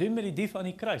het dit gedoen met die dief aan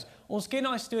die kruis. Ons ken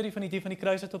daai storie van die dief aan die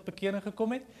kruis wat tot bekering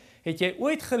gekom het. Het jy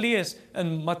ooit gelees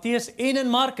in Matteus en in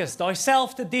Markus, daai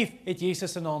selfde dief het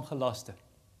Jesus se naam gelaster?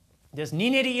 Dis nie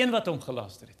net die een wat hom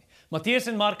gelaster het nie. Matteus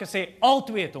en Markus sê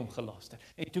albei het hom gelaster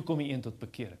en toe kom die een tot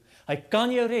bekering. Hy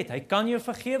kan jou red, hy kan jou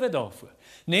vergewe daarvoor.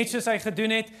 Net soos hy gedoen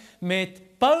het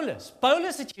met Paulus.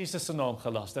 Paulus het Jesus se naam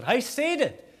gelaster. Hy sê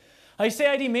dit. Hy sê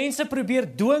hy die mense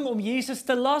probeer dwing om Jesus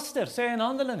te laster, sê hy in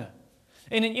Handelinge.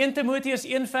 En in 1 Timoteus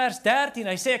 1 vers 13,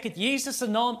 hy sê ek het Jesus se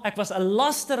naam, ek was 'n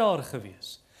lasteraar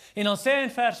gewees. En dan sê hy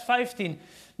in vers 15,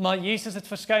 maar Jesus het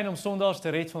verskyn om sondaars te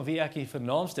red van wie ek die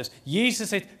vernaamste is.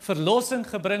 Jesus het verlossing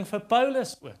gebring vir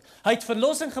Paulus ook. Hy het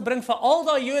verlossing gebring vir al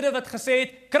daai Jode wat gesê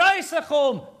het, kruisig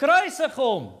hom, kruisig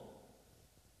hom.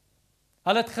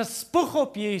 Hulle het gespoeg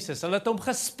op Jesus, hulle het hom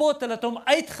gespot, hulle het hom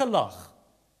uitgelag.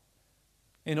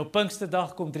 En op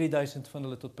Pinksterdag kom 3000 van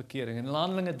hulle tot bekering. En in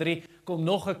Handelinge 3 kom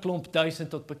nog 'n klomp 1000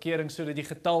 tot bekering, sodat die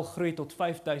getal groei tot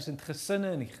 5000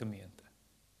 gesinne in die gemeente.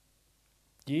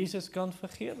 Jesus kan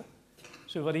vergewe.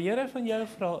 So wat die Here van jou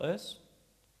vra is,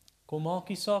 kom maak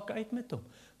die saak uit met hom.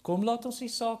 Kom laat ons die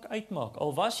saak uitmaak.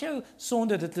 Al was jou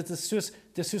sonde, dit is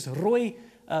soos rooi,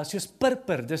 soos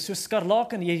purper, dit is soos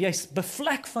skarlaken, jy's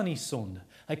bevlek van die sonde.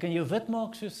 Hy kan jou wit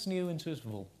maak soos sneeu en soos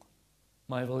wol.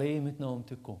 Maar hy wil hê jy moet na hom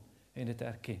toe kom en dit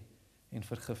erken en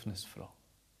vergifnis vra.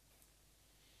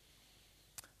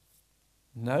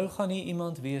 Nou gaan hier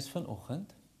iemand wees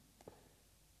vanoggend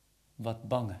wat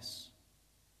bang is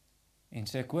en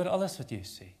sê ek hoor alles wat jy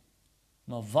sê,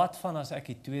 maar wat van as ek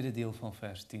die tweede deel van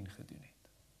vers 10 gedoen het?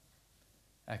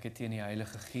 Ek het teen die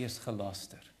Heilige Gees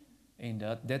gelaster en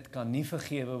dat dit kan nie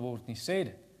vergewe word nie, sê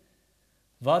dit.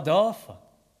 Wat daarvan?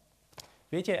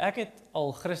 Weet jy, ek het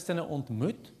al Christene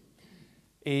ontmoet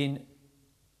en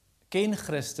ken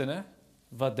Christene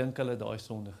wat dink hulle daai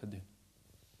sonde gedoen.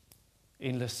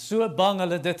 En hulle is so bang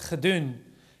hulle dit gedoen.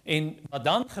 En wat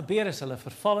dan gebeur is hulle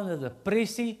verval in 'n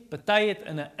depressie, party het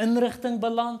in 'n inrigting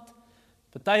beland,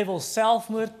 party wil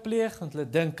selfmoord pleeg want hulle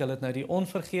dink hulle het nou die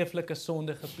onvergeeflike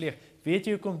sonde gepleeg. Weet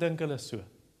jy hoekom dink hulle so?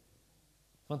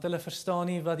 Want hulle verstaan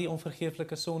nie wat die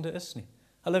onvergeeflike sonde is nie.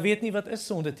 Hulle weet nie wat is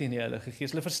sonde teen die Heilige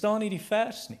Gees. Hulle verstaan nie die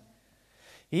vers nie.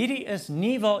 Hierdie is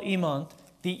nie waar iemand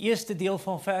die eerste deel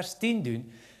van vers 10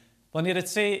 doen, wanneer dit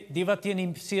sê, die wat teen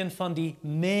die seun van die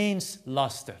mens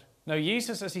laster. Nou,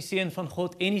 Jesus is die seun van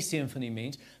God en die seun van die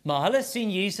mens, maar hulle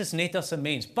sien Jesus net as 'n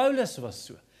mens. Paulus was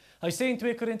so. Hy sê in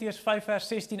 2 Korintiërs 5 vers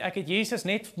 16, ek het Jesus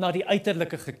net na die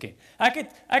uiterlike geken.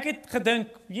 Ek het gedink,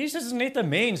 Jesus is net 'n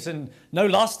mens, en nou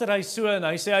laster hy so, en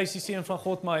hy sê hy is die seun van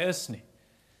God, maar hy is nie.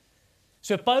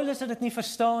 So Paulus het dit nie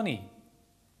verstaan nie.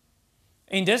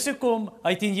 En dis hoekom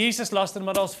hy teen Jesus laster,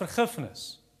 maar daar's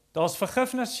vergifnis. Daar's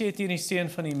vergifnis as jy teen die seun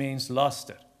van die mens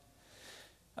laster.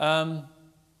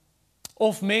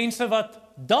 Of mense wat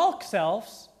dalk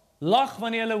selfs lag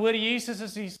wanneer hulle hoor Jesus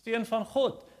is die seun van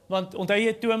God. Want onthou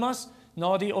jy Thomas,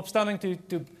 na die opstanding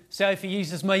toe sê hy vir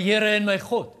Jesus, my Here en my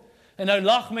God. En nou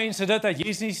lag mense dit uit, Jesus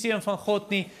is nie die seun van God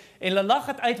nie. En hulle lag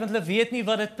dit uit want hulle weet nie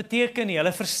wat dit beteken nie.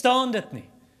 Hulle verstaan dit nie.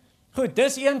 Goed,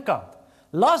 dis een kant.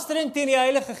 Lastering teen die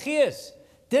Heilige Gees.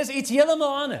 Dis iets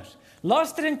heeltemal anders.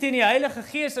 Lastering teen die Heilige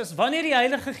Gees is wanneer die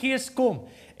Heilige Gees kom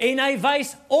en hy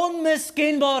wys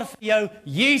onmiskenbaar vir jou,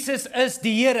 Jesus is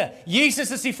die Here,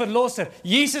 Jesus is die Verlosser,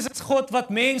 Jesus is God wat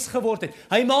mens geword het.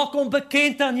 Hy maak hom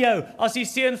bekend aan jou as die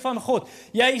seun van God.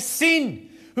 Jy sien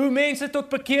hoe mense tot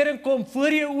bekering kom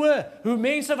voor jou oë, hoe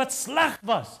mense wat sleg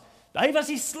was. Hy was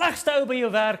die slegste ou by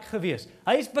jou werk gewees.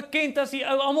 Hy is bekend as die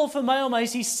ou, almal vir my hy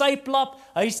is die syplap,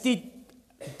 hy is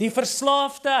die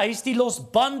verslaafde, hy is die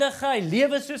losbandige, hy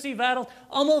lewe soos die wêreld,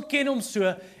 almal ken hom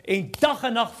so, en dag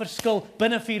en nag verskil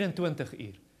binne 24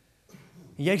 uur.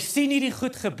 Jy sien hierdie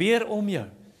goed gebeur om jou.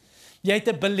 Jy het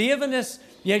 'n belewenis,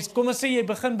 kom ons sê jy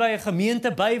begin by 'n gemeente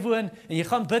bywoon, en jy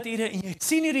gaan bid en jy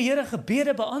sien hoe die Here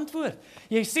gebede beantwoord.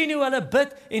 Jy sien hoe hulle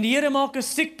bid, en die Here maak 'n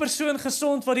siek persoon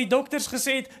gesond, wat die dokters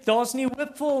gesê het, daar's nie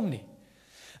hoop vir hom nie.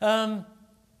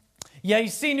 Jy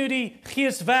sien hoe die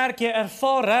Gees werk, jy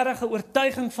ervaar regtig 'n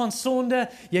oortuiging van sonde,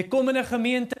 jy kom in 'n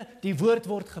gemeente, die woord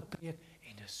word gepreek,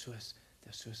 en dis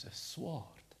soos 'n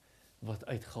swaard wat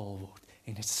uitgehaal word,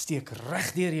 en dit steek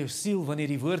reg deur jou siel wanneer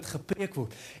die woord gepreek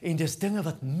word, en dis dinge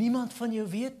wat niemand van jou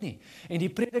weet nie, en die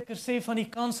prediker sê van die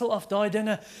kansel af daai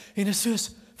dinge, en dis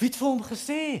soos, wie het vir hom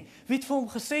gesê? Wie het vir hom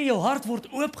gesê, jou hart word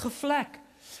oopgevlek,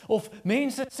 of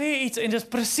mense sê iets, en dis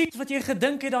presies wat jy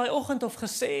gedink het daai oggend of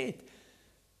gesê het.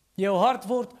 Jou hart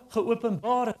word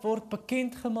geopenbaar, het word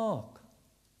bekend gemaak.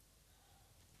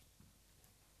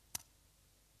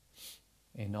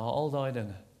 En na al daai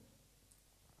dinge,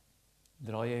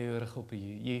 draai jy jou rug op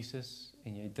die Jesus,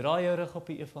 en jy draai jou rug op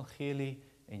die evangelie,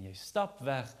 en jy stap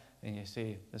weg, en jy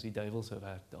sê, dis die duiwel se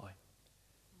werk daai.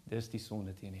 Dis die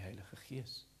sonde teen die Heilige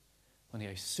Gees.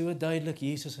 Wanneer jy so duidelik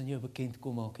Jesus aan jou bekend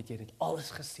kom maak, het jy dit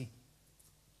alles gesien.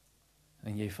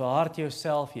 En jy verhard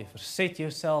jouself, jy verset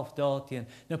jouself daarteen.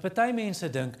 Nou party mense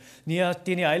dink, nee,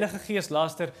 teen die Heilige Gees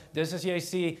laster, dis as jy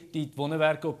sê, die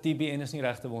wonderwerke op TBN is nie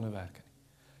regte wonderwerke nie.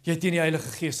 Jy het teen die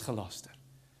Heilige Gees gelaster.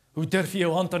 Hoe durf jy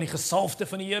jou hand aan die gesalfde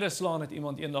van die Here slaan, het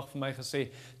iemand eendag vir my gesê,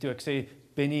 toe ek sê,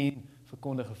 Benny,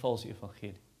 verkondig 'n valse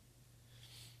evangelie.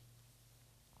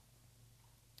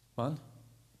 Want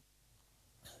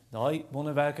daai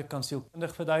wonderwerke kan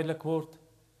sielkundig verduidelik word,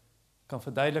 kan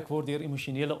verduidelik word deur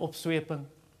emosionele opsweping,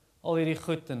 al hierdie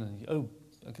goed, en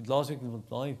ek het laasweek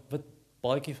daai wit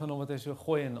baadjie van hom wat hy so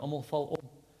gooi en almal val om.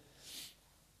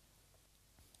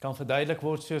 Kan verduidelik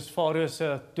word soos Farao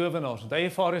se towenaars, want hy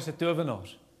is Farao se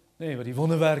towenaars, nee, wat die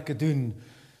wonderwerke doen.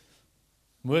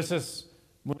 Moses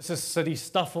sit die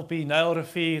staf op die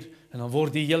Nylrivier, en dan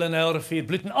word die hele Nylrivier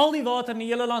bloed, en al die water in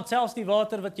die hele land, selfs die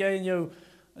water wat jy in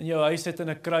jou huis het in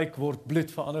 'n kruik, word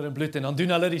bloed verander in bloed, en dan doen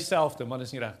hulle dieselfde, maar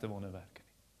dis nie regte wonderwerke nie.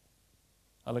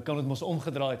 Hulle kan dit mos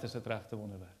omgedraai het as dit regte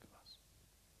wonderwerke was.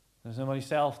 Dis nou maar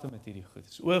dieselfde met hierdie goed.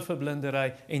 Dis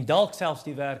oorverblindery, en dalk selfs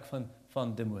die werk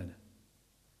van demone.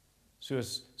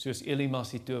 Soos Elimas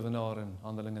die towenaar in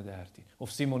Handelinge 13, of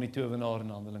Simon die towenaar in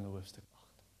Handelinge hoofstuk 8.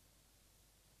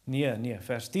 Nee,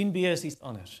 vers 10b is iets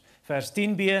anders. Vers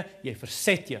 10b, jy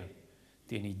verset jou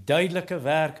teen die duidelike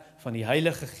werk van die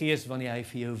Heilige Gees wanneer hy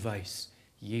vir jou wys,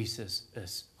 Jesus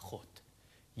is God.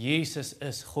 Jesus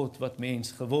is God wat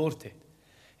mens geword het.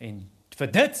 En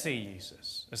vir dit sê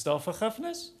Jesus, is daar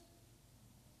vergifnis?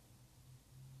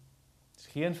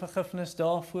 Geen vergifnis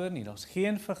daarvoor nie, daar's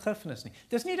geen vergifnis nie.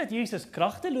 Dis nie dat Jesus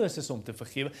kragteloos is om te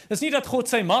vergewe, dis nie dat God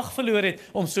sy mag verloor het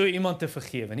om so iemand te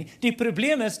vergewe nie. Die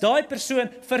probleem is, daai persoon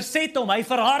verset hom, hy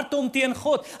verhard hom teen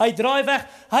God, hy draai weg,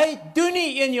 hy doen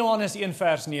nie 1 Johannes 1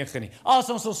 vers 9 nie, as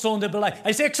ons sonde bely.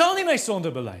 Hy sê, ek sal nie my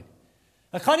sonde bely nie.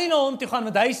 Ek gaan nie na hom toe gaan,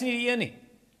 want hy is nie die een nie.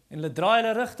 En hulle draai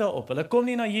hulle rug daarop, hulle kom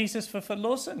nie na Jesus vir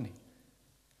verlossing nie.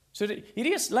 So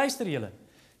hierdie is, luister julle,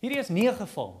 hierdie is nie 'n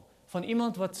geval van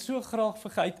iemand wat so graag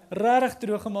vergeet, regtig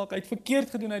droog gemaak, hy het verkeerd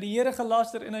gedoen, hy het die Here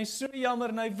gelaster, en hy is so jammer,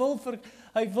 en hy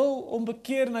wil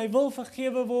ombekeer, en hy wil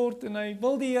vergewe word, en hy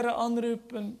wil die Here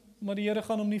aanroep, maar die Here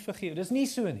gaan hom nie vergewe. Dis nie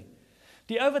so nie.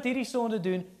 Die ou wat hierdie sonde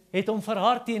doen, het hom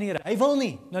verhard teen die Here. Hy wil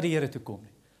nie na die Here toe kom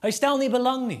nie. Hy stel nie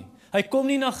belang nie. Hy kom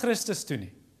nie na Christus toe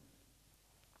nie.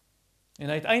 En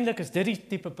uiteindelik is dit die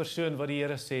tipe persoon wat die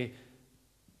Here sê,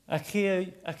 ek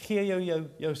gee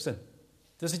jou sin.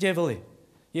 Dis wat jy wil hê.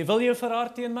 Jy wil jou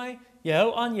verhard teen my, jy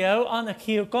hou aan, ek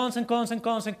gee jou kans,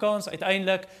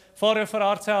 uiteindelik, Farao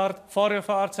verhard sy hart, Farao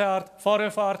verhard sy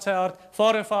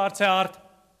hart,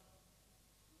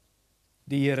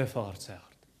 die Here verhard sy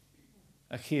hart.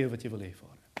 Ek gee jou wat jy wil hê,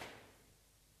 Farao.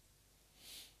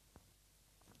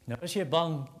 Nou as jy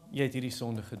bang, jy het hierdie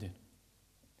sonde gedoen,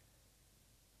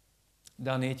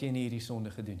 dan het jy nie hierdie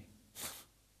sonde gedoen nie.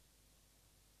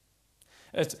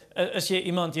 As jy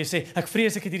iemand, jy sê, ek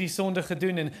vrees ek het hierdie sonde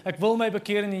gedoen, en ek wil my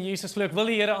bekeer in Jesus glo, ek wil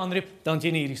die Here aanroep, dan het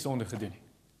jy nie hierdie sonde gedoen nie.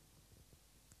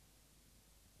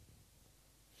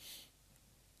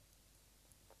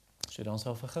 So dan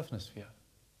sal vergifnis vir jou.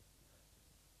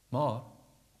 Maar,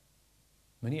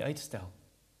 moenie uitstel,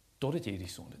 totdat jy hierdie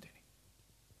sonde doen nie.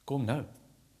 Kom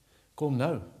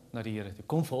nou na die Here toe,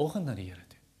 kom vanoggend na die Here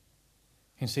toe,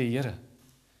 en sê, Here,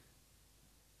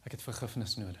 ek het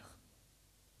vergifnis nodig.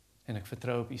 En ek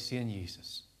vertrou op u seun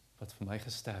Jesus, wat vir my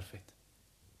gesterf het,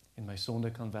 en my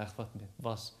sonde kan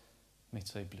was met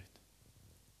sy bloed.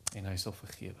 En hy sal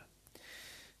vergewe.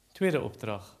 Tweede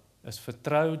opdrag is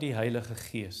vertrou die Heilige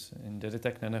Gees, en dit het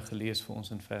ek nou gelees vir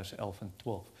ons in vers 11 en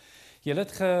 12. Julle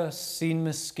het gesien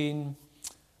miskien,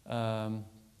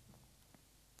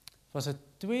 was dit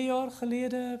 2 jaar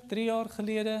gelede, 3 jaar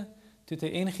gelede, toe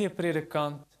die NG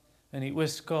predikant in die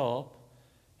Oos-Kaap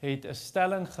het 'n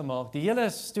stelling gemaak. Die hele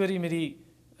storie met die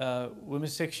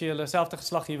homoseksuele selfde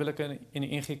geslag huwelike in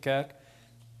die NG Kerk,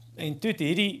 en toe het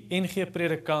hierdie NG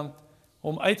predikant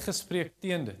hom uitgespreek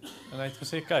teen dit. En hy het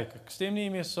gesê, kyk, ek stem nie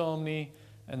meer saam nie,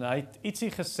 en hy het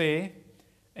ietsie gesê,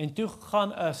 en toe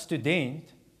gaan 'n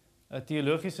student, 'n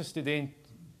teologiese student,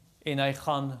 en hy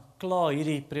gaan kla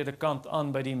hierdie predikant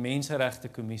aan by die Menseregte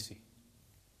Kommissie.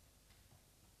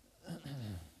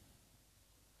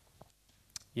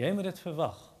 Jy moet dit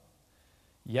verwag.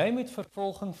 Jy moet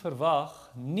vervolging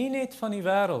verwag, nie net van die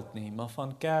wêreld nie, maar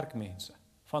van kerkmense,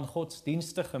 van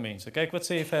godsdienstige mense. Kyk wat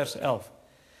sê vers 11.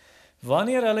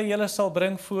 Wanneer hulle julle sal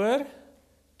bring voor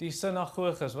die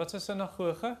sinagoges. Wat is 'n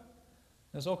sinagoge?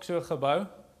 Dis ook so 'n gebou,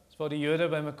 dis waar die Jode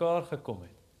bymekaar gekom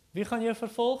het. Wie gaan jou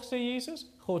vervolg, sê Jesus?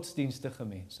 Godsdienstige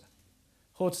mense.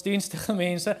 Godsdienstige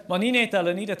mense, maar nie net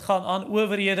hulle nie, dit gaan aan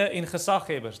owerhede en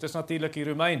gesaghebbers. Dis natuurlik die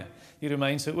Romeine, die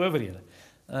Romeinse owerhede.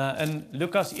 In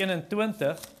Lukas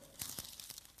 21,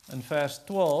 in vers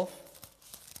 12,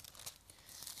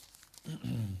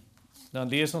 dan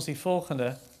lees ons die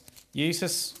volgende.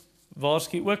 Jesus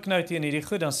waarsku ook nou teen hierdie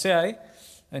goed, dan sê hy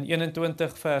in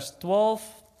 21 vers 12,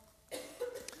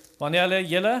 wanneer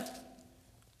julle,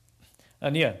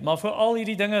 nee, maar vir al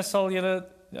hierdie dinge sal julle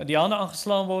die hande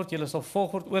aangeslaan word, julle sal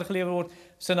volg word, oorgelewer word,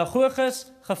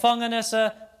 sinagoges,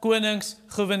 gevangenisse, konings,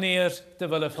 goewerneurs, ter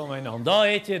wille van my naam. Daar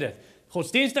het jy dit.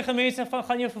 Godsdienstige mense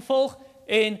gaan jou vervolg,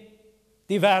 en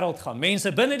die wêreld gaan.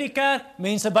 Mense binne die kerk,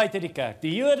 mense buite die kerk,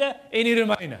 die Jode en die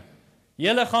Romeine.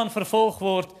 Julle gaan vervolg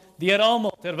word deur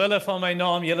almal, ter wille van my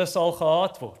naam, julle sal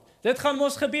gehaat word. Dit gaan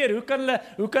mos gebeur.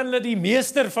 Hoe kan hulle die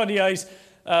meester van die huis,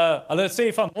 hulle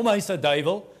sê van hom hy's 'n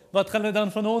duiwel, wat gaan hulle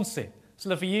dan van ons sê? As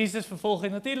hulle vir Jesus vervolg,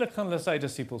 en natuurlik gaan hulle sy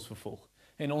disippels vervolg,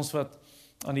 en ons wat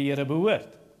aan die Here behoort.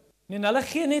 En hulle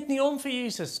gee net nie om vir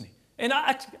Jesus nie. En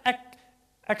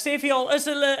ek sê vir julle, al is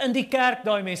hulle in die kerk,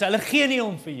 daai mense, hulle gee nie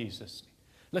om vir Jesus nie.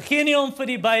 Hulle gee nie om vir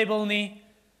die Bybel nie.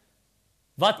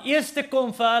 Wat eers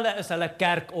kom vir hulle is hulle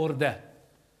kerkorde,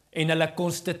 en hulle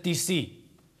konstitusie,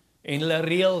 en hulle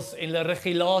reëls, en hulle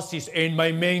regulasies, en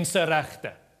my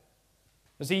menseregte.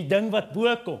 Dis die ding wat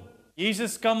bo kom.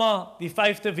 Jesus kan maar die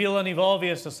 5de wiel aan die wa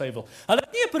wees as hy wil. Hulle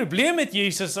het nie 'n probleem met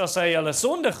Jesus as hy hulle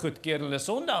sonde goedkeur, hulle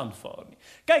sonde aanvaar nie.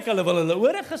 Kyk, hulle wil hulle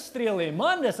ore gestreel hê.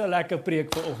 Man, dis 'n lekker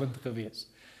preek vanoggend gewees.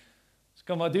 Ons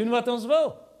kan maar doen wat ons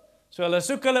wil. So hulle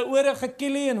soek hulle ore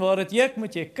gekielie, en waar dit juk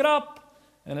moet jy krap,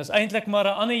 en is eintlik maar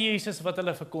 'n ander Jesus wat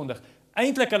hulle verkondig.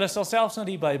 Eintlik hulle sal selfs na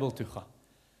die Bybel toe gaan.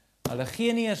 Hulle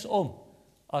gee nie eers om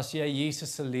as jy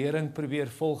Jesus se lering probeer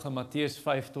volg in Matteus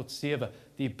 5 tot 7,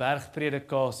 die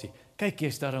bergpredikasie. Kyk,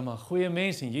 jy's darem 'n goeie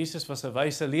mens, en Jesus was 'n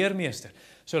wyse leermeester.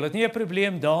 So hulle het nie 'n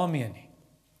probleem daarmee nie.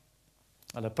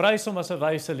 Hulle prys hom as 'n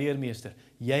wyse leermeester.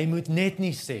 Jy moet net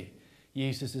nie sê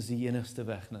Jesus is die enigste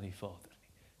weg na die Vader nie.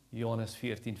 Johannes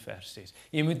 14 vers 6.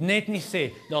 Jy moet net nie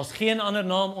sê daar's geen ander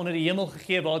naam onder die hemel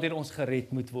gegee waardeur ons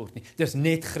gered moet word nie. Dis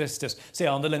net Christus, sê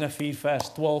Handelinge 4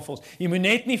 vers 12 ons. Jy moet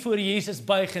net nie voor Jesus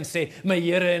buig en sê my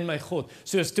Here en my God,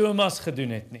 soos Thomas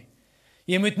gedoen het nie.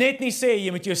 Jy moet net nie sê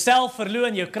jy moet jouself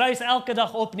verloon, jou kruis elke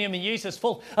dag opneem en Jesus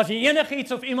volg. As jy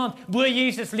enigiets of iemand bo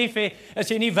Jesus lief het, is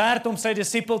jy nie werd om sy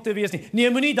disipel te wees nie. Nee,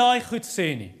 moenie daai goed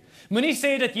sê nie. Moenie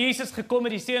sê dat Jesus gekom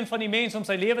het, die seun van die mens, om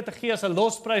sy lewe te gee as 'n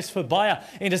losprys vir baie,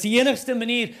 en dis die enigste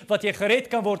manier wat jy gered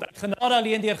kan word, genade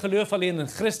alleen, deur geloof alleen, in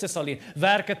Christus alleen.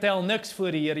 Werke tel niks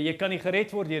voor die Here, jy kan nie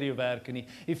gered word deur jou werke nie.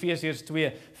 Efesiërs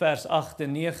 2 vers 8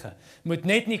 en 9. Moet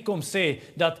net nie kom sê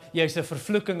dat jy's 'n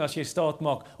vervloeking as jy staat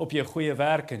maak op jou goeie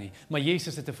werke nie, maar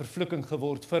Jesus het 'n vervloeking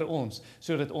geword vir ons,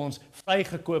 sodat ons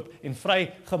vrygekoop en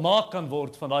vry gemaak kan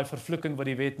word van daai vervloeking wat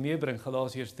die wet meebring.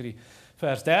 Galasiërs 3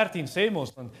 vers 13 sê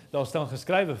ons, want daar staan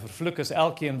geskrywe, vervloek is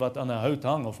elkeen wat aan 'n hout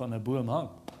hang of aan 'n boom hang.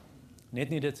 Net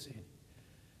nie dit sê.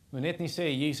 Moet net nie sê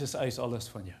Jesus eis alles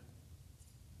van jou.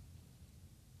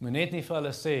 Moet net nie vir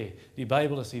hulle sê die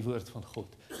Bybel is die woord van God.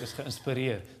 Dis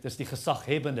geïnspireer, dis die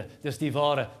gesaghebbende, dis die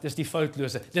ware, dis die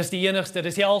foutlose, dis die enigste,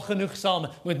 dis die algenoegsame.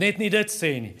 Moet net nie dit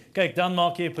sê nie. Kyk, dan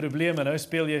maak jy probleme, nou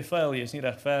speel jy vuil, jy is nie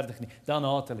regverdig nie. Dan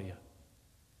haat hulle jou.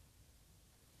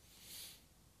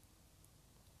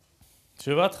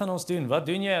 So wat gaan ons doen? Wat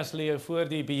doen jy as hulle jou voor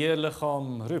die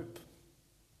beheerliggaam roep?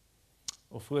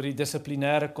 Of voor die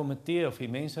dissiplinêre komitee of die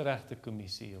menseregte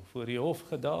kommissie of voor die hof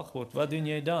gedaag word? Wat doen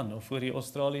jy dan? Of voor die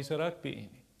Australiese rugby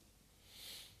unie?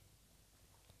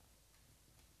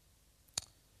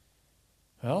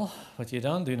 Wel, wat jy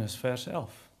dan doen is vers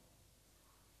 11.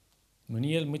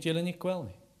 Moet jy nie kwel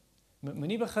nie.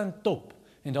 Moenie begin top.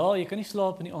 En daar, jy kan nie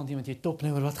slaap in die aand nie, want jy top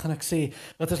nou oor, wat gaan ek sê?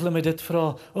 Wat as hulle my dit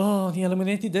vra? Nee, hulle moet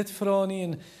net nie dit vra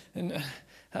nie, en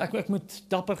ek moet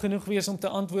dapper genoeg wees om te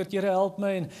antwoord, Here help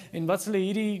my, en wat sal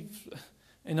hierdie,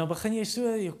 en dan begin jy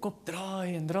so, jou kop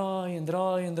draai, en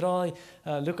draai.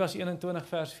 Lukas 21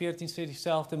 vers 14 sê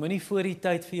dieselfde, moenie voor die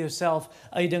tyd vir jouself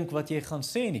uitdink wat jy gaan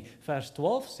sê nie. Vers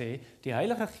 12 sê, die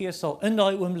Heilige Gees sal in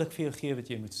daai oomblik vir jou gee wat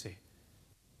jy moet sê.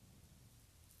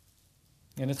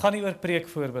 En dit gaan nie oor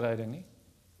preekvoorbereiding nie.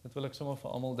 Dat wil ek sommer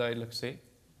vir almal duidelik sê.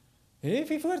 Jy hoef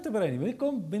nie voor te berei nie,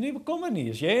 moenie bekommer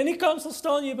nie. As jy in die kansel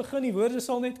staan, jy begin, die woorde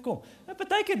sal net kom. En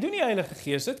partykeer doen die Heilige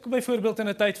Gees dit, byvoorbeeld in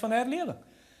 'n tyd van herlewing.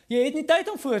 Jy het nie tyd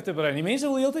om voor te berei nie, mense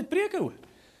wil heeltyd preke hoor.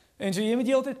 En so jy moet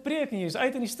heeltyd preek, en jy is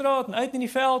uit in die straat, en uit in die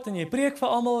veld, en jy preek vir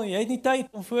almal, en jy het nie tyd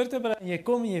om voor te berei, en jy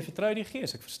kom en jy vertrou die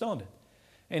Gees, ek verstaan dit.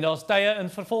 En daar's tye in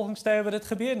vervolgingstye wat dit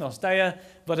gebeur. Daar's tye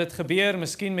wat dit gebeur,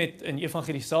 miskien met in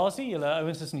evangelisasie, julle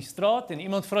ouens is in die straat en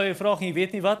iemand vra jou 'n vraag en jy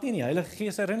weet nie wat nie, en die Heilige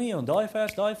Gees herinner jou aan daai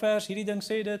vers, hierdie ding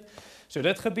sê dit. So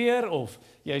dit gebeur, of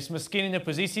jy's miskien in 'n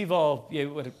posisie waar jy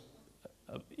oor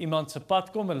iemand se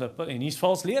pad kom en hier's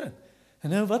vals lering. En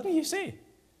nou wat moet jy sê?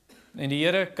 En die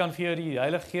Here kan vir jou, die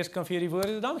Heilige Gees kan vir jou die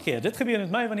woorde dan gee. Dit gebeur met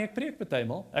my wanneer ek preek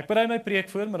partymal. Ek berei my preek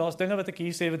voor, maar daar's dinge wat ek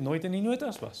hier sê wat nooit in die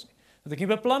notas was nie. Wat ek nie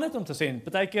beplan het om te sê, en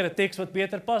partykeer 'n teks wat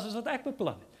beter pas as wat ek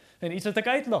beplan het. En iets wat ek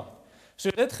uitlaat.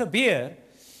 So dit gebeur,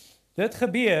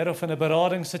 of in 'n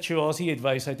beradingssituasie het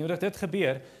wysheid nodig, dit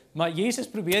gebeur, maar Jesus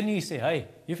probeer nie sê, hey,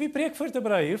 jy hoef nie preek voor te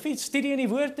berei, jy hoef nie studie in die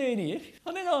woord te hê nie, jy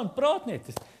gaan net aan praat net.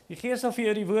 Die Gees sal vir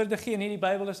jou die woorde gee, nie, die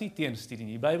Bybel is nie teen studie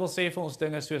nie. Die Bybel sê vir ons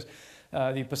dinge soos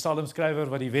die psalmskrywer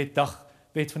wat die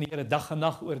wet van die Here dag en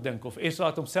nag oordink, of Esra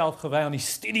het homself gewy aan die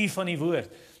studie van die woord.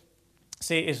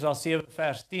 Sê Esra 7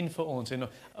 vers 10 vir ons, en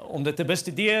om dit te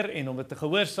bestudeer en om dit te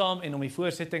gehoorsaam en om die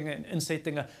voorsettinge en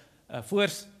insettinge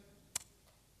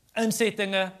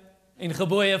en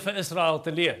gebooie vir Israel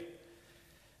te leer.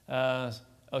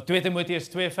 2 Timoteus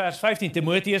 2 vers 15,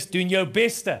 Timoteus, doen jou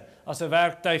beste as 'n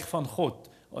werktuig van God.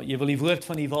 Jy wil die woord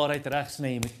van die waarheid regsny,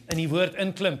 jy moet in die woord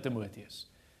inklim, Timoteus.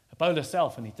 Paulus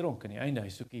self in die tronk, aan die einde, hy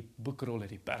soek die boekrolle,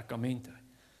 die perkamente. Hy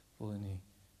wil in die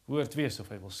woord wees, of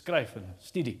hy wil skryf in 'n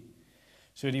studie.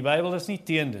 So die Bybel is nie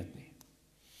teen dit nie.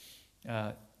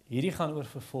 Hierdie gaan oor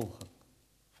vervolging,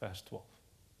 vers 12.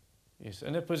 Jy is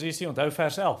in 'n posisie, onthou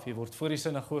vers 11, jy word voor die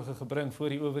sinagoge gebring, voor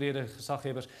die owerhede,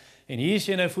 gesaghebbers, en hier is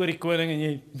jy nou voor die koning, en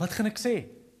jy, wat gaan ek sê?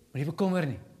 Maar jy bekommer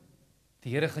nie.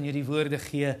 Die Here gaan jou die woorde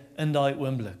gee in daai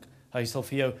oomblik. Hy sal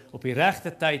vir jou op die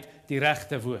regte tyd die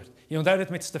regte woord. Jy onthou dit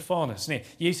met Stefanus, nee.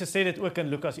 Jesus sê dit ook in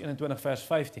Lukas 21 vers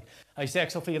 15. Hy sê,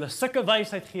 ek sal vir julle sulke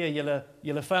wysheid gee,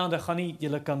 julle vyande gaan nie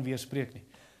julle kan weerspreek nie.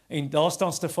 En daar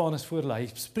staan Stefanus voor hulle. Hy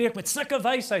spreek met sulke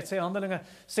wysheid, sê Handelinge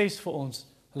 6 vir ons.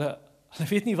 Hulle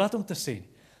weet nie wat om te sê nie.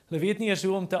 Hulle weet nie eers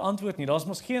hoe om te antwoord nie. Daar's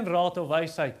mos geen raad of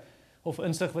wysheid of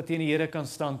insig wat teen die Here kan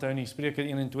standhou nie. Spreuke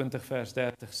 21 vers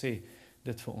 30 sê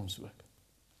dit vir ons ook.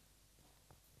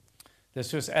 Dis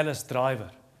soos Alice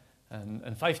Driver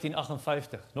in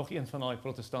 1558, nog een van daai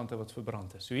protestante wat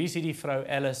verbrand is. So hier is die vrou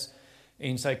Alice,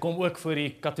 en sy kom ook voor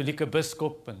die katholieke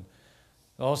biskop, en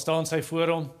daar staan sy voor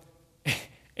hom,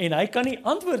 en hy kan nie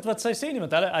antwoord wat sy sê nie,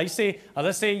 want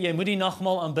hulle sê, jy moet die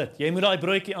nagmaal aanbid, jy moet daai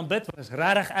broodjie aanbid, want dit is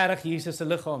regtig erg Jesus se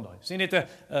liggaam daai. Sien net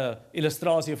 'n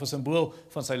illustrasie of 'n simbool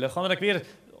van sy liggaam, en ek weet,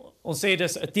 ons sê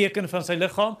dis 'n teken van sy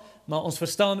liggaam, maar ons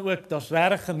verstaan ook, daar's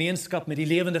regtig gemeenskap met die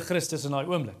lewende Christus in daai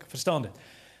oomblik, verstaan dit?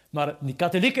 Maar die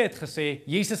Katolieke het gesê,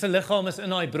 Jesus se liggaam is in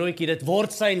daai broodjie, dit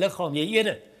word sy liggaam, jy eet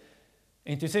dit.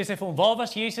 En toe sê sy vir hom, waar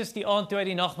was Jesus die aand toe hy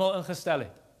die nagmaal ingestel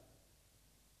het?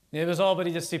 Nee, was al by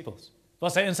die disippels.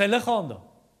 Was hy in sy liggaam dan?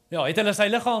 Ja, het hulle sy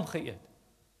liggaam geëet?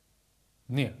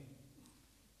 Nee.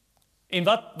 En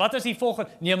wat is die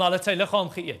volgende? Nee, maar hulle het sy liggaam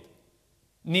geëet.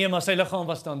 Nee, maar sy liggaam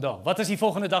was dan daar. Wat is die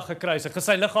volgende dag gekruisig? Is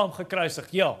sy liggaam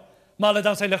gekruisig? Ja. Maar hulle het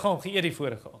dan sy liggaam geëet die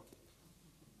vorige aand.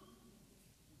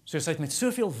 So sy het met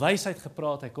soveel wysheid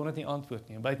gepraat, hy kon dit nie antwoord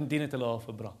nie. En buitendien het hulle haar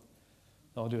verbrand.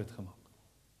 Daar dood gemaak.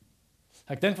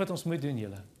 Ek dink wat ons moet doen,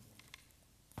 julle.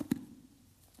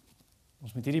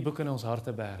 Ons moet hierdie boek in ons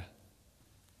harte bære.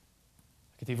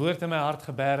 Ek het die woord in my hart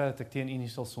gebære, dat ek teen U nie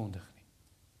sal sondig nie.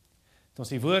 Dat ons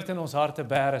die woord in ons harte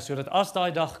bære, sodat as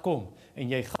daai dag kom, en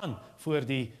jy gaan voor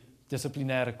die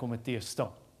dissiplinêre komitee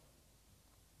staan,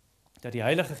 dat die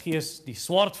Heilige Gees die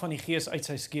swaard van die Gees uit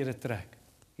sy skede trek,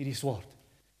 hierdie swaard,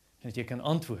 en dat jy kan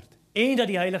antwoord, en dat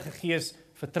die Heilige Gees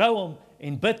vertrou hom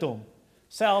en bid hom,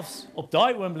 selfs op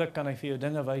daai oomblik kan hy vir jou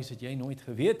dinge wys wat jy nooit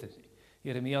geweet het nie.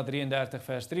 Jeremia 33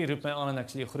 vers 3 roep my aan en ek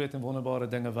sal jou groot en wonderbare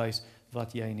dinge wys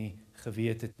wat jy nie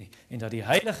geweet het nie. En dat die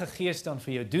Heilige Gees dan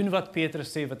vir jou doen wat Petrus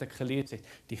sê wat ek gelees het.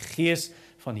 Die Gees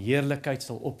van heerlikheid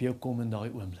sal op jou kom in daai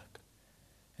oomblik.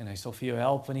 En hy sal vir jou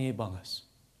help wanneer jy bang is.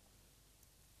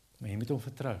 Maar jy moet hom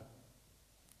vertrou.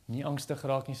 Nie angstig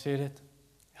raak nie, sê dit.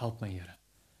 Help my Here.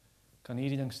 Kan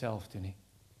hierdie ding self doen nie.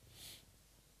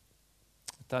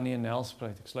 Tannie in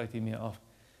Nelspruit, ek sluit hiermee af.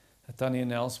 Tannie in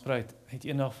Nelspruit het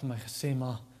eendag vir my gesê,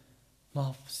 maar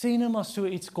sê nou maar so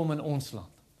iets kom in ons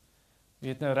land.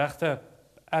 Weet nou regte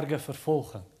erge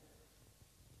vervolging.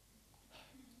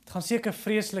 Dit gaan seker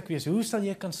vreeslik wees. Hoe sal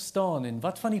jy kan staan en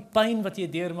wat van die pyn wat jy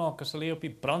deurmaak as jy op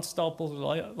die brandstapel,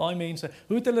 daai mense,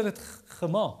 hoe het hulle dit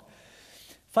gemaak?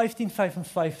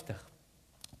 1555,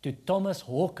 toe Thomas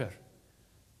Hawker,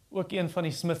 ook een van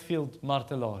die Smithfield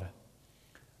martelare,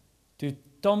 toe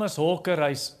Thomas Hawker,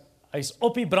 hy's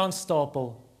op die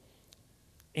brandstapel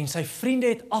en sy vriende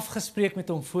het afgespreek met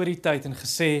hom voor die tyd en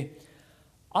gesê,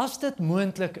 as dit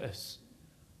moontlik is,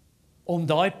 om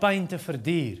daai pyn te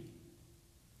verduur,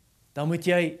 dan moet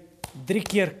jy 3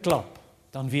 keer klap,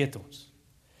 dan weet ons.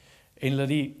 En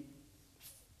laat die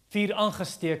vuur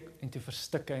aangesteek en toe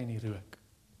verstik hy in die rook.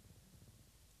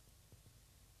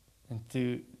 En toe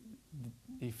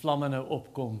die vlamme nou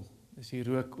opkom, is die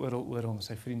rook oor hom,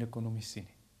 sy vriende kon hom nie sien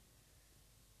nie.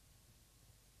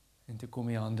 En toe kom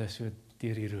die hande so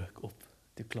deur die rook op,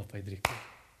 toe klap hy 3 keer.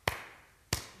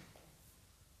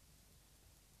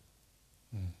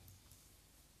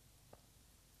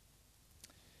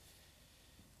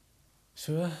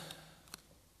 So,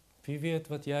 wie weet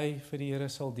wat jy vir die Here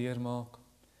sal deurmaak,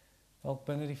 dalk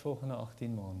binne die volgende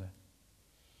 18 maande.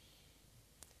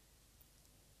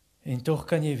 En tog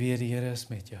kan jy weet die Here is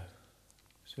met jou.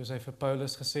 Soos hy vir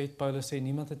Paulus gesê het, Paulus sê,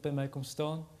 niemand het by my kom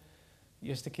staan, die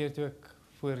eerste keer toe ek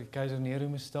voor die keiser Nero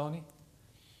moes staan nie.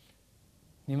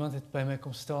 Niemand het by my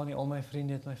kom staan nie, al my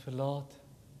vriende het my verlaat,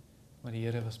 maar die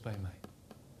Here was by my.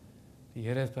 Die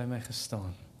Here het by my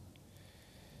gestaan.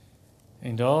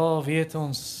 En daar weet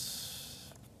ons,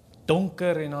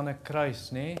 donker en aan 'n kruis,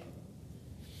 nê?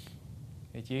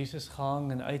 Het Jesus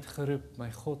gehang en uitgeroep,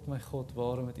 my God,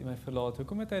 waarom het U my verlaat?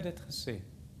 Hoekom het hy dit gesê?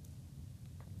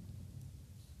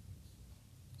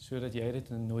 Sodat jy dit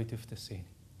nooit hoef te sê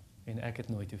nie. En ek het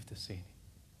nooit hoef te sê nie.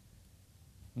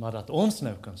 Maar dat ons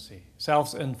nou kan sê,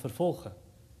 selfs in vervolging.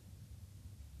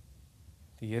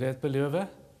 Die Here het beloof, ek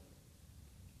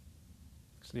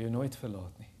sal jou nooit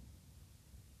verlaat nie.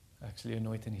 Ek sal jou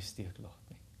nooit in die steek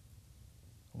laat nie.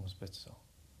 Kom ons bid saam.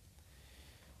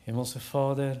 Hemelse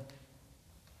Vader,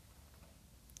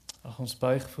 ag ons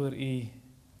buig voor U,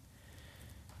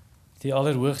 die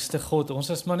allerhoogste God. Ons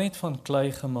is maar net van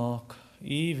klei gemaak.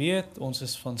 U weet, ons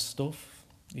is van stof.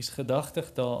 U is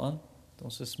gedagtig daaraan.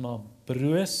 Ons is maar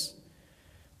broos,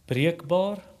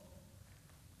 breekbaar.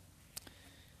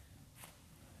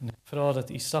 En ek vra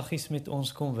dat U saggies met ons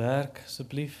kom werk,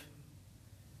 asseblief,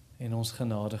 en ons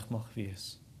genadig mag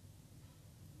wees.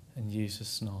 In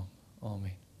Jesus naam.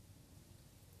 Amen.